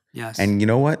life. Yes. And you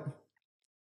know what?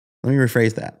 Let me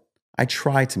rephrase that. I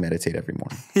try to meditate every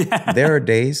morning. Yeah. There are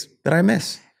days that I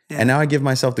miss. Yeah. And now I give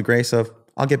myself the grace of,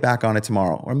 I'll get back on it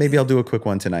tomorrow. Or maybe I'll do a quick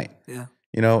one tonight. Yeah.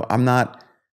 I'm not,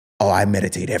 I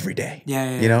meditate every day.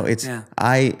 Yeah.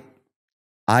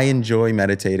 I enjoy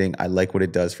meditating. I like what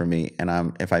it does for me.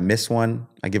 And if I miss one,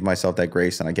 I give myself that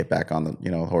grace and I get back on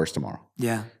the horse tomorrow.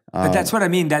 Yeah. But that's what I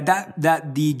mean, that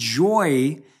the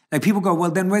joy, like people go,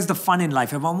 well, then where's the fun in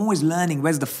life? If I'm always learning,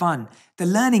 where's the fun? The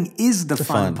learning is the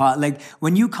fun part. Like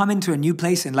when you come into a new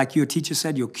place and like your teacher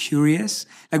said, you're curious.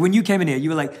 Like when you came in here,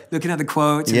 you were like looking at the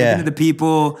quotes, and looking at the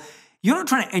people. You're not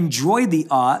trying to enjoy the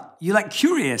art. You're like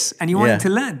curious and you want to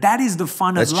learn. That is the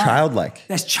fun of life. That's childlike.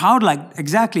 That's childlike,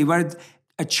 exactly. Where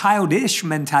a childish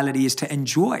mentality is to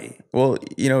enjoy. Well,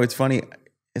 it's funny.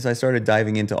 As I started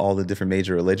diving into all the different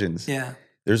major religions,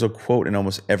 there's a quote in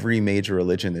almost every major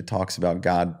religion that talks about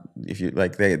God. If you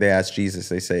like, they ask Jesus,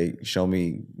 they say, show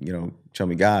me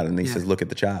God. And he says, look at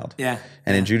the child. Yeah.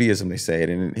 And in Judaism, they say it.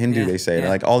 And in Hindu, they say it. And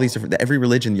like all these different, every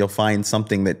religion, you'll find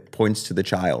something that points to the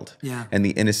child and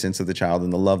the innocence of the child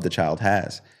and the love the child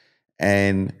has.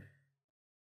 And,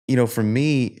 for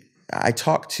me, I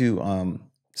talked to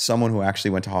someone who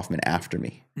actually went to Hoffman after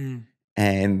me. Mm.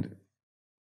 And,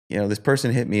 this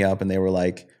person hit me up and they were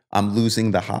like, I'm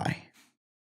losing the high.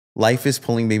 Life is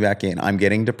pulling me back in. I'm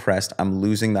getting depressed. I'm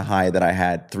losing the high that I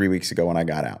had 3 weeks ago when I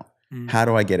got out. Mm. How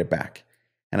do I get it back?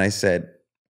 And I said,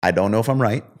 I don't know if I'm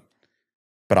right,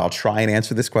 but I'll try and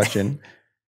answer this question.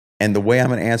 And the way I'm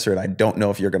going to answer it, I don't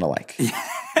know if you're going to like.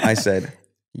 I said,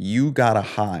 you got a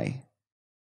high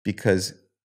because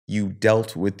you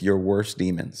dealt with your worst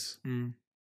demons. Mm.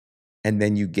 And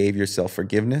then you gave yourself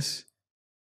forgiveness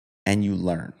and you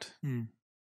learned. Mm.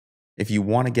 If you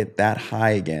want to get that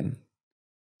high again,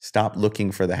 stop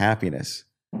looking for the happiness.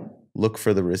 Look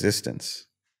for the resistance.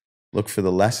 Look for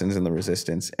the lessons in the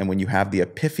resistance. And when you have the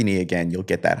epiphany again, you'll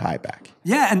get that high back.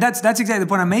 Yeah, and that's exactly the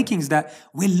point I'm making, is that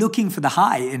we're looking for the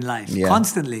high in life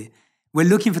constantly. We're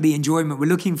looking for the enjoyment. We're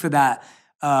looking for that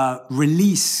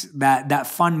release, that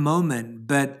fun moment.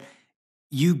 But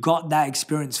you got that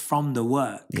experience from the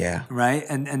work. Yeah. Right?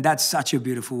 And that's such a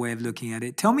beautiful way of looking at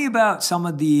it. Tell me about some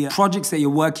of the projects that you're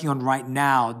working on right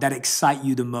now that excite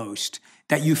you the most,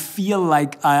 that you feel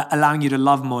like allowing you to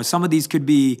love more. Some of these could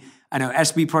be, I know,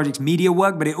 SB Projects media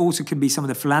work, but it also could be some of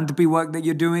the philanthropy work that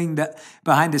you're doing that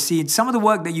behind the scenes, some of the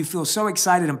work that you feel so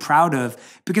excited and proud of,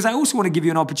 because I also want to give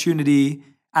you an opportunity,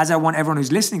 as I want everyone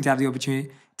who's listening to have the opportunity,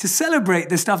 to celebrate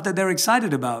the stuff that they're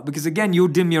excited about. Because again, you'll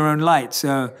dim your own light.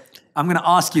 So I'm going to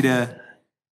ask you to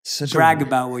such brag a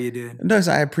about what you're doing. no,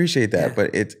 so I appreciate that, Yeah.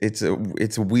 but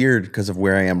it's weird because of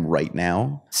where I am right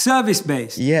now.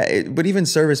 Service-based. Yeah, but even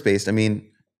service based. I mean,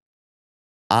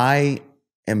 I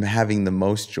am having the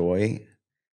most joy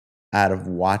out of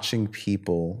watching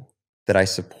people that I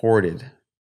supported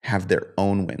have their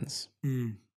own wins.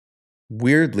 Mm,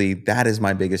 Weirdly, that is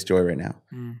my biggest joy right now.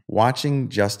 mm, Watching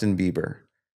Justin Bieber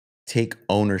take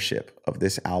ownership of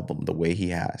this album the way he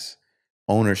has,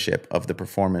 ownership of the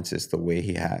performances the way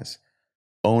he has,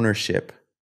 ownership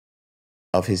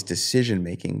of his decision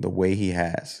making the way he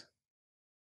has.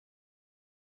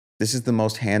 This is the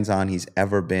most hands-on he's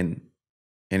ever been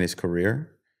in his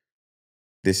career.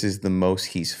 This is the most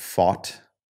he's fought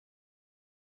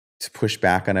to push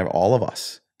back on all of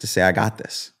us to say, I got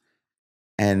this.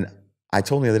 And I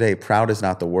told him the other day, proud is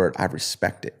not the word. I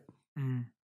respect it. mm,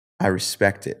 I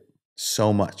respect it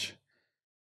so much.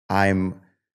 I'm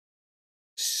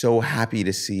so happy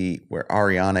to see where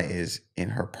Ariana is in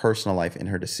her personal life, in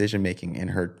her decision making, in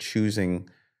her choosing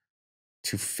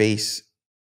to face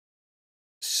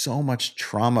so much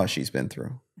trauma she's been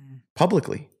through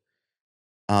publicly,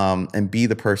 and be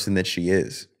the person that she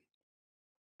is.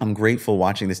 I'm grateful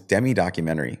watching this Demi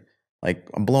documentary. Like,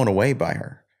 I'm blown away by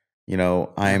her. You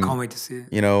know, I can't wait to see it.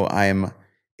 you know,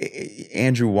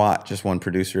 Andrew Watt just won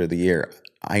Producer of the Year.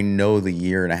 I know the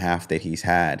year and a half that he's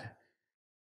had.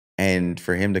 And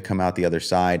for him to come out the other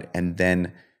side and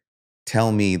then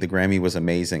tell me the Grammy was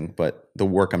amazing, but the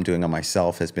work I'm doing on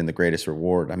myself has been the greatest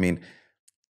reward. I mean,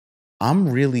 I'm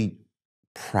really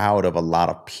proud of a lot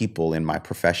of people in my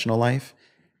professional life.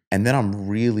 And then I'm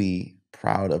really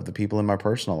proud of the people in my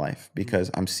personal life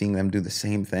because I'm seeing them do the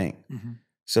same thing. Mm-hmm.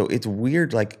 So it's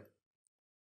weird, like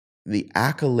the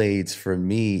accolades for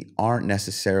me aren't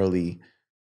necessarily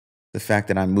the fact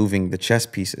that I'm moving the chess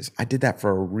pieces. I did that for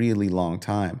a really long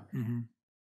time. Mm-hmm.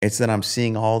 It's that I'm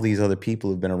seeing all these other people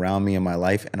who've been around me in my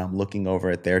life and I'm looking over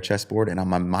at their chessboard and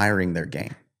I'm admiring their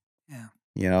game. Yeah.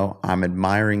 You know, I'm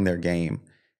admiring their game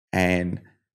and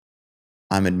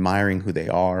I'm admiring who they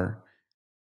are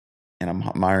and I'm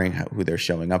admiring who they're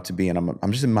showing up to be. And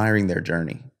I'm just admiring their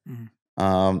journey.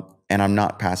 Mm-hmm. And I'm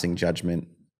not passing judgment.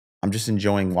 I'm just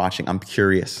enjoying watching. I'm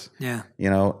curious. Yeah. You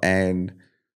know, and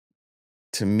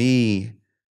to me,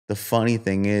 the funny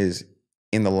thing is,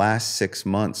 in the last 6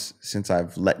 months, since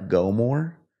I've let go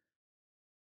more,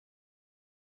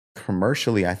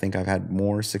 commercially, I think I've had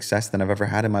more success than I've ever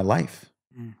had in my life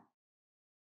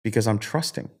because I'm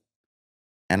trusting.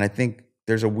 And I think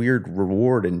there's a weird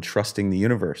reward in trusting the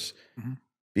universe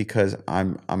because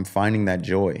I'm finding that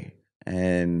joy,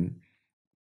 and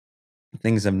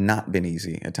things have not been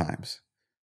easy at times.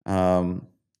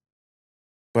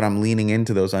 But I'm leaning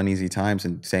into those uneasy times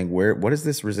and saying, what is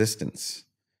this resistance?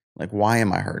 Like, why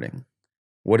am I hurting?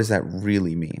 What does that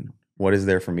really mean? What is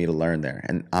there for me to learn there?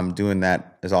 And I'm doing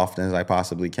that as often as I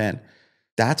possibly can.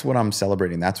 That's what I'm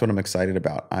celebrating. That's what I'm excited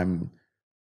about. I'm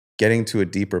getting to a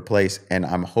deeper place, and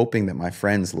I'm hoping that my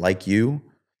friends like you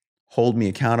hold me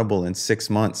accountable in 6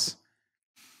 months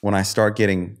when I start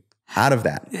getting out of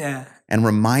that. Yeah. And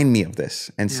remind me of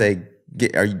this and say,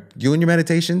 are you doing your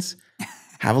meditations?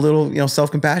 Have a little,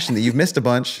 self-compassion that you've missed a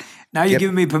bunch. Now you're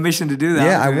giving me permission to do that.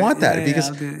 Yeah, I want that because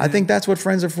I think that's what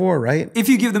friends are for, right? If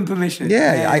you give them permission.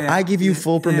 I give you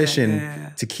full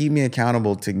permission to keep me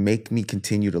accountable, to make me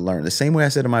continue to learn. The same way I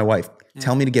said to my wife,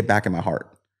 tell me to get back in my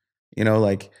heart.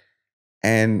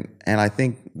 And I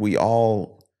think we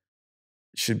all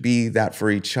should be that for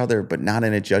each other, but not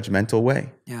in a judgmental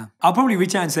way. Yeah. I'll probably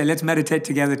reach out and say, let's meditate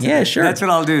together today. Yeah, sure. That's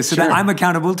what I'll do. So that I'm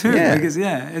accountable too. Yeah.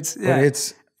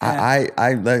 Because I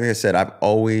like I said, I've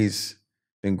always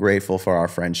been grateful for our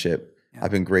friendship. Yeah.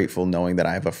 I've been grateful knowing that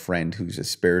I have a friend who's as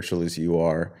spiritual as you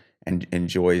are and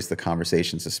enjoys the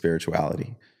conversations of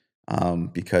spirituality,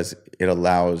 because it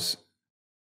allows,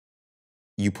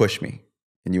 you push me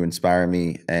and you inspire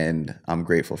me, and I'm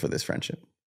grateful for this friendship.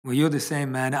 Well, you're the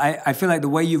same, man. I feel like the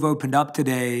way you've opened up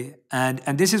today, and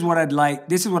this is what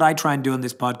this is what I try and do on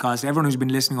this podcast. Everyone who's been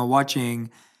listening or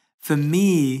watching, for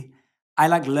me, I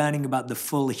like learning about the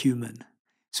full human.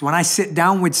 So when I sit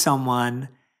down with someone,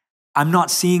 I'm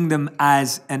not seeing them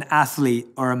as an athlete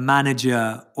or a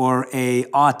manager or a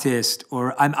artist,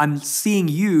 or I'm seeing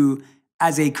you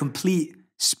as a complete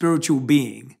spiritual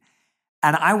being.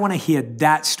 And I want to hear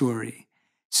that story.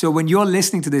 So when you're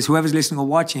listening to this, whoever's listening or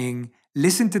watching,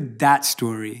 listen to that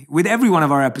story with every one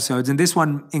of our episodes, and this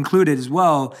one included as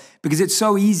well, because it's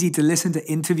so easy to listen to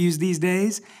interviews these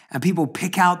days and people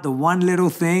pick out the one little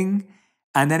thing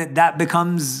and then that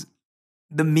becomes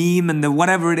the meme and the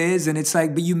whatever it is. And it's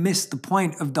like, but you missed the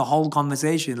point of the whole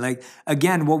conversation. Like,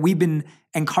 again, what we've been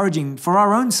encouraging for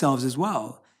our own selves as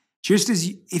well. just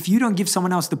as if you don't give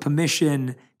someone else the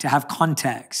permission to have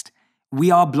context, we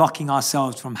are blocking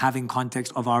ourselves from having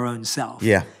context of our own self.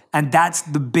 Yeah. And that's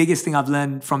the biggest thing I've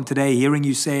learned from today, hearing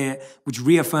you say it, which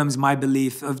reaffirms my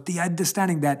belief of the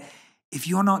understanding that if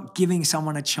you're not giving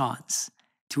someone a chance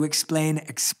to explain,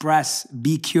 express,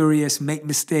 be curious, make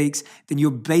mistakes, then you're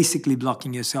basically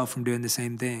blocking yourself from doing the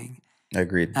same thing.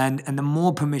 Agreed. And the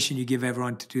more permission you give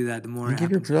everyone to do that, the more You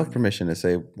give yourself permission to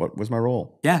say, what was my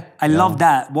role? Yeah, I love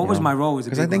that. What was my role?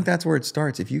 Because I think that's where it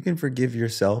starts. If you can forgive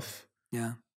yourself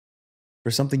for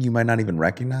something you might not even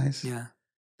recognize,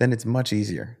 then it's much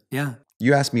easier. Yeah.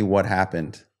 You asked me what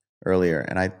happened earlier,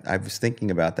 and I was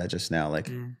thinking about that just now. Like,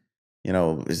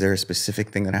 is there a specific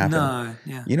thing that happened? No,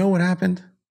 yeah. You know what happened?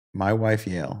 My wife,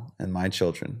 Yale, and my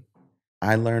children.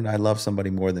 I learned I love somebody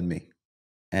more than me.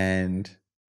 And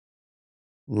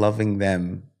loving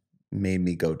them made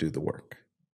me go do the work.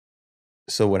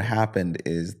 So what happened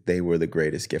is they were the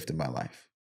greatest gift in my life.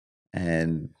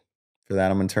 And for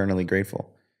that, I'm eternally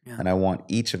grateful. Yeah. And I want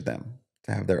each of them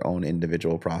to have their own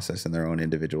individual process and their own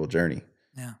individual journey.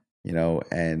 Yeah.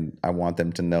 And I want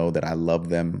them to know that I love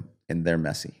them and they're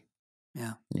messy.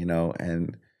 Yeah.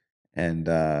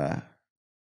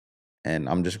 And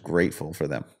I'm just grateful for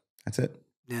them. That's it.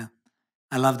 Yeah.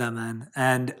 I love that, man.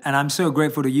 And I'm so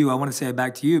grateful to you. I want to say it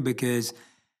back to you because,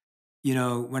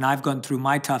 when I've gone through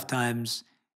my tough times,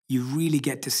 you really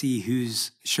get to see who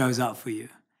shows up for you,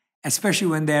 especially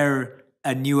when they're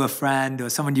a newer friend or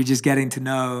someone you're just getting to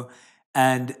know.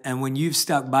 And when you've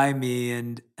stuck by me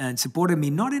and supported me,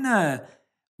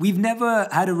 we've never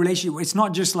had a relationship. It's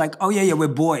not just like, oh yeah, we're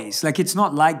boys. Like, it's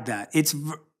not like that. It's,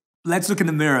 let's look in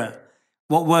the mirror.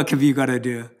 What work have you got to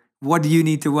do? What do you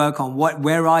need to work on?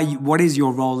 Where are you? What is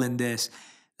your role in this?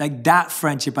 Like, that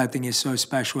friendship, I think, is so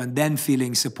special. And then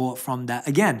feeling support from that.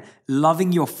 Again,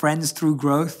 loving your friends through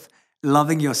growth,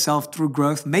 loving yourself through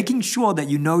growth, making sure that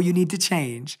you know you need to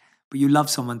change, but you love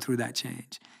someone through that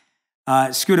change.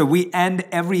 Scooter, we end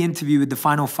every interview with the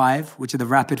final 5, which are the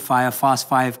rapid fire, fast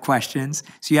 5 questions.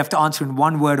 So you have to answer in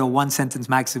 1 word or 1 sentence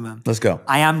maximum. Let's go.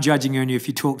 I am judging you on you if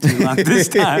you talk too long this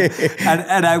time.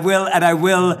 and I will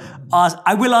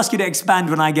ask you to expand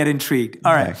when I get intrigued.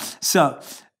 All right. Okay. So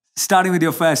starting with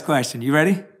your first question. You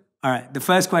ready? All right. The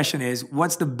first question is,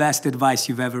 what's the best advice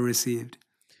you've ever received?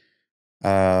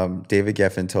 David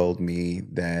Geffen told me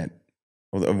that,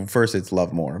 well, first it's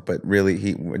love more, but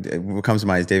really what comes to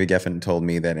mind is David Geffen told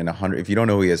me that in 100, if you don't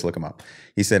know who he is, look him up.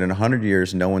 He said, in 100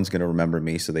 years, no one's going to remember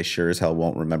me, so they sure as hell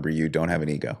won't remember you. Don't have an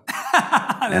ego.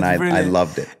 And I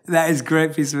loved it. That is a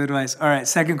great piece of advice. All right,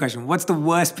 second question. What's the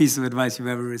worst piece of advice you've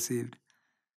ever received?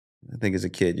 I think as a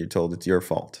kid, you're told it's your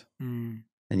fault. And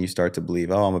you start to believe,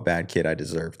 oh, I'm a bad kid. I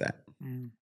deserve that.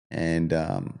 And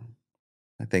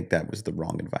I think that was the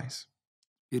wrong advice.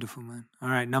 Beautiful, man. All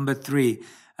right, number 3.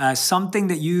 Something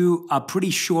that you are pretty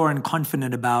sure and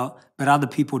confident about, but other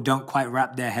people don't quite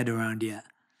wrap their head around yet.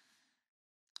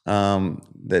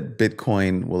 That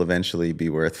Bitcoin will eventually be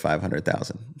worth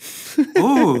 500,000.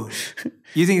 Ooh,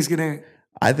 you think it's gonna?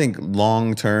 I think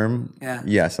long term,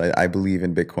 yes, I believe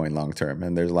in Bitcoin long term.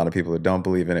 And there's a lot of people that don't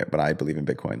believe in it, but I believe in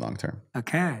Bitcoin long term.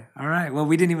 Okay. All right. Well,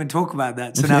 we didn't even talk about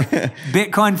that. So now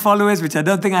Bitcoin followers, which I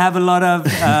don't think I have a lot of,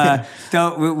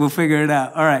 we'll figure it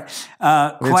out. All right.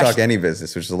 We didn't talk any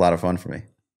business, which is a lot of fun for me.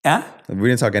 Yeah? We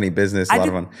didn't talk any business, a lot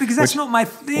of fun. Because that's not my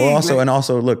thing. Well,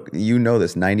 also, look, you know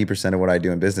this, 90% of what I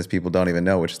do in business, people don't even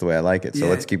know, which is the way I like it. So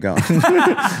let's keep going.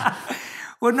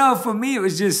 Well, no, for me, it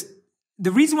was just,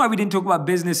 the reason why we didn't talk about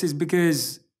business is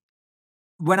because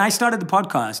when I started the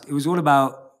podcast, it was all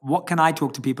about what can I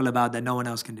talk to people about that no one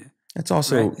else can do. That's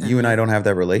also, right? You and I don't have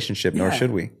that relationship, nor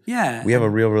should we. Yeah. We have a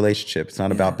real relationship. It's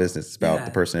not about business. It's about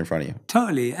the person in front of you.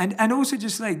 Totally. And also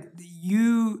just like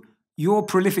you're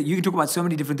prolific. You can talk about so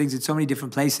many different things in so many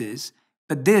different places,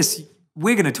 but this,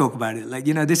 we're going to talk about it. Like,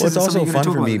 this is also fun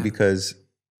for me because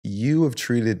you have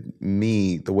treated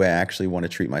me the way I actually want to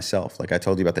treat myself. Like I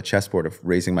told you about the chessboard of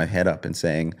raising my head up and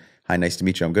saying, hi, nice to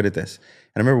meet you. I'm good at this. And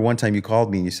I remember one time you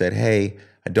called me and you said, hey,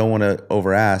 I don't want to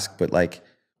over ask, but like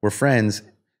we're friends.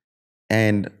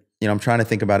 And, I'm trying to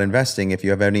think about investing if you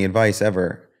have any advice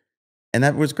ever. And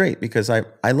that was great because I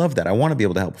love that. I want to be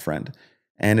able to help a friend.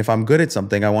 And if I'm good at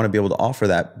something, I want to be able to offer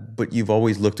that. But you've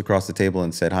always looked across the table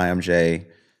and said, hi, I'm Jay.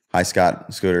 Hi,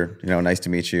 Scott, Scooter. Nice to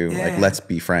meet you. Like, let's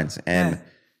be friends. And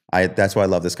that's why I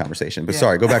love this conversation. But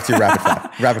sorry, go back to your rapid fire.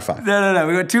 Rapid fire. No.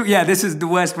 We got 2. Yeah, this is the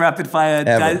worst rapid fire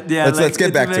ever. Let's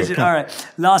get back to it. All right.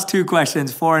 Last 2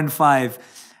 questions, 4 and 5.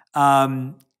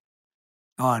 Now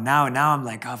I'm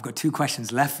like, I've got 2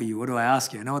 questions left for you. What do I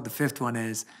ask you? I know what the 5th one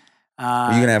is.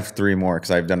 You're going to have 3 more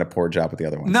because I've done a poor job with the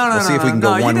other ones. No, We'll see if we can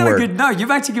go one word. No,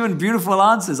 you've actually given beautiful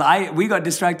answers. We got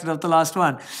distracted off the last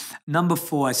one. Number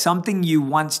 4, something you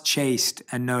once chased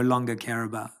and no longer care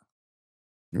about.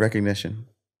 Recognition.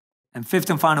 And 5th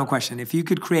and final question. If you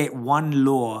could create one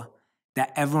law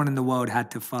that everyone in the world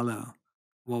had to follow,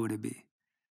 what would it be?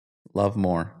 Love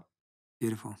more.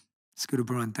 Beautiful. Scooter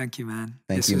Braun, thank you, man.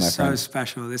 Thank you, my friend. This is so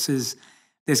special.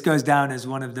 This goes down as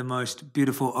one of the most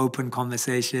beautiful, open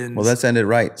conversations. Well, let's end it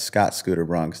right. Scott Scooter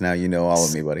Braun, because now you know all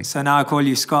of me, buddy. So now I call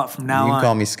you Scott from now on. You can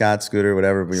call me Scott, Scooter,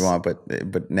 whatever you want,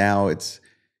 but now it's,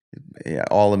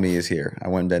 all of me is here. I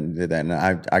went and did that, and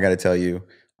I got to tell you,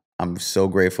 I'm so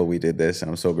grateful we did this,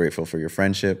 and I'm so grateful for your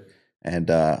friendship, and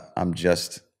I'm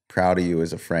just proud of you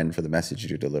as a friend for the message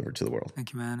you delivered to the world.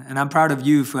 Thank you, man. And I'm proud of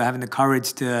you for having the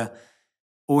courage to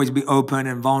always be open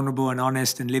and vulnerable and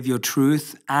honest and live your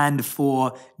truth, and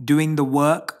for doing the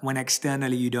work when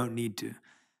externally you don't need to.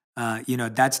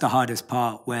 That's the hardest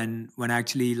part, when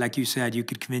actually, like you said, you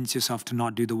could convince yourself to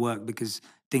not do the work because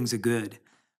things are good.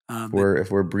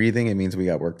 If we're breathing, it means we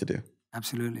got work to do.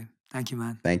 Absolutely. Thank you,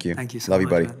 man. Thank you. Thank you so much.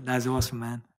 much. Love you, buddy. Man. That's awesome,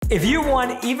 man. If you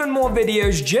want even more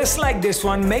videos just like this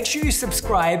one, make sure you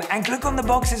subscribe and click on the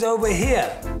boxes over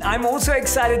here. I'm also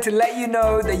excited to let you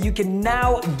know that you can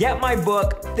now get my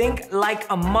book, Think Like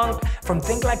a Monk, from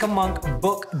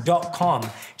thinklikeamonkbook.com.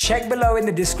 Check below in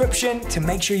the description to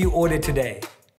make sure you order today.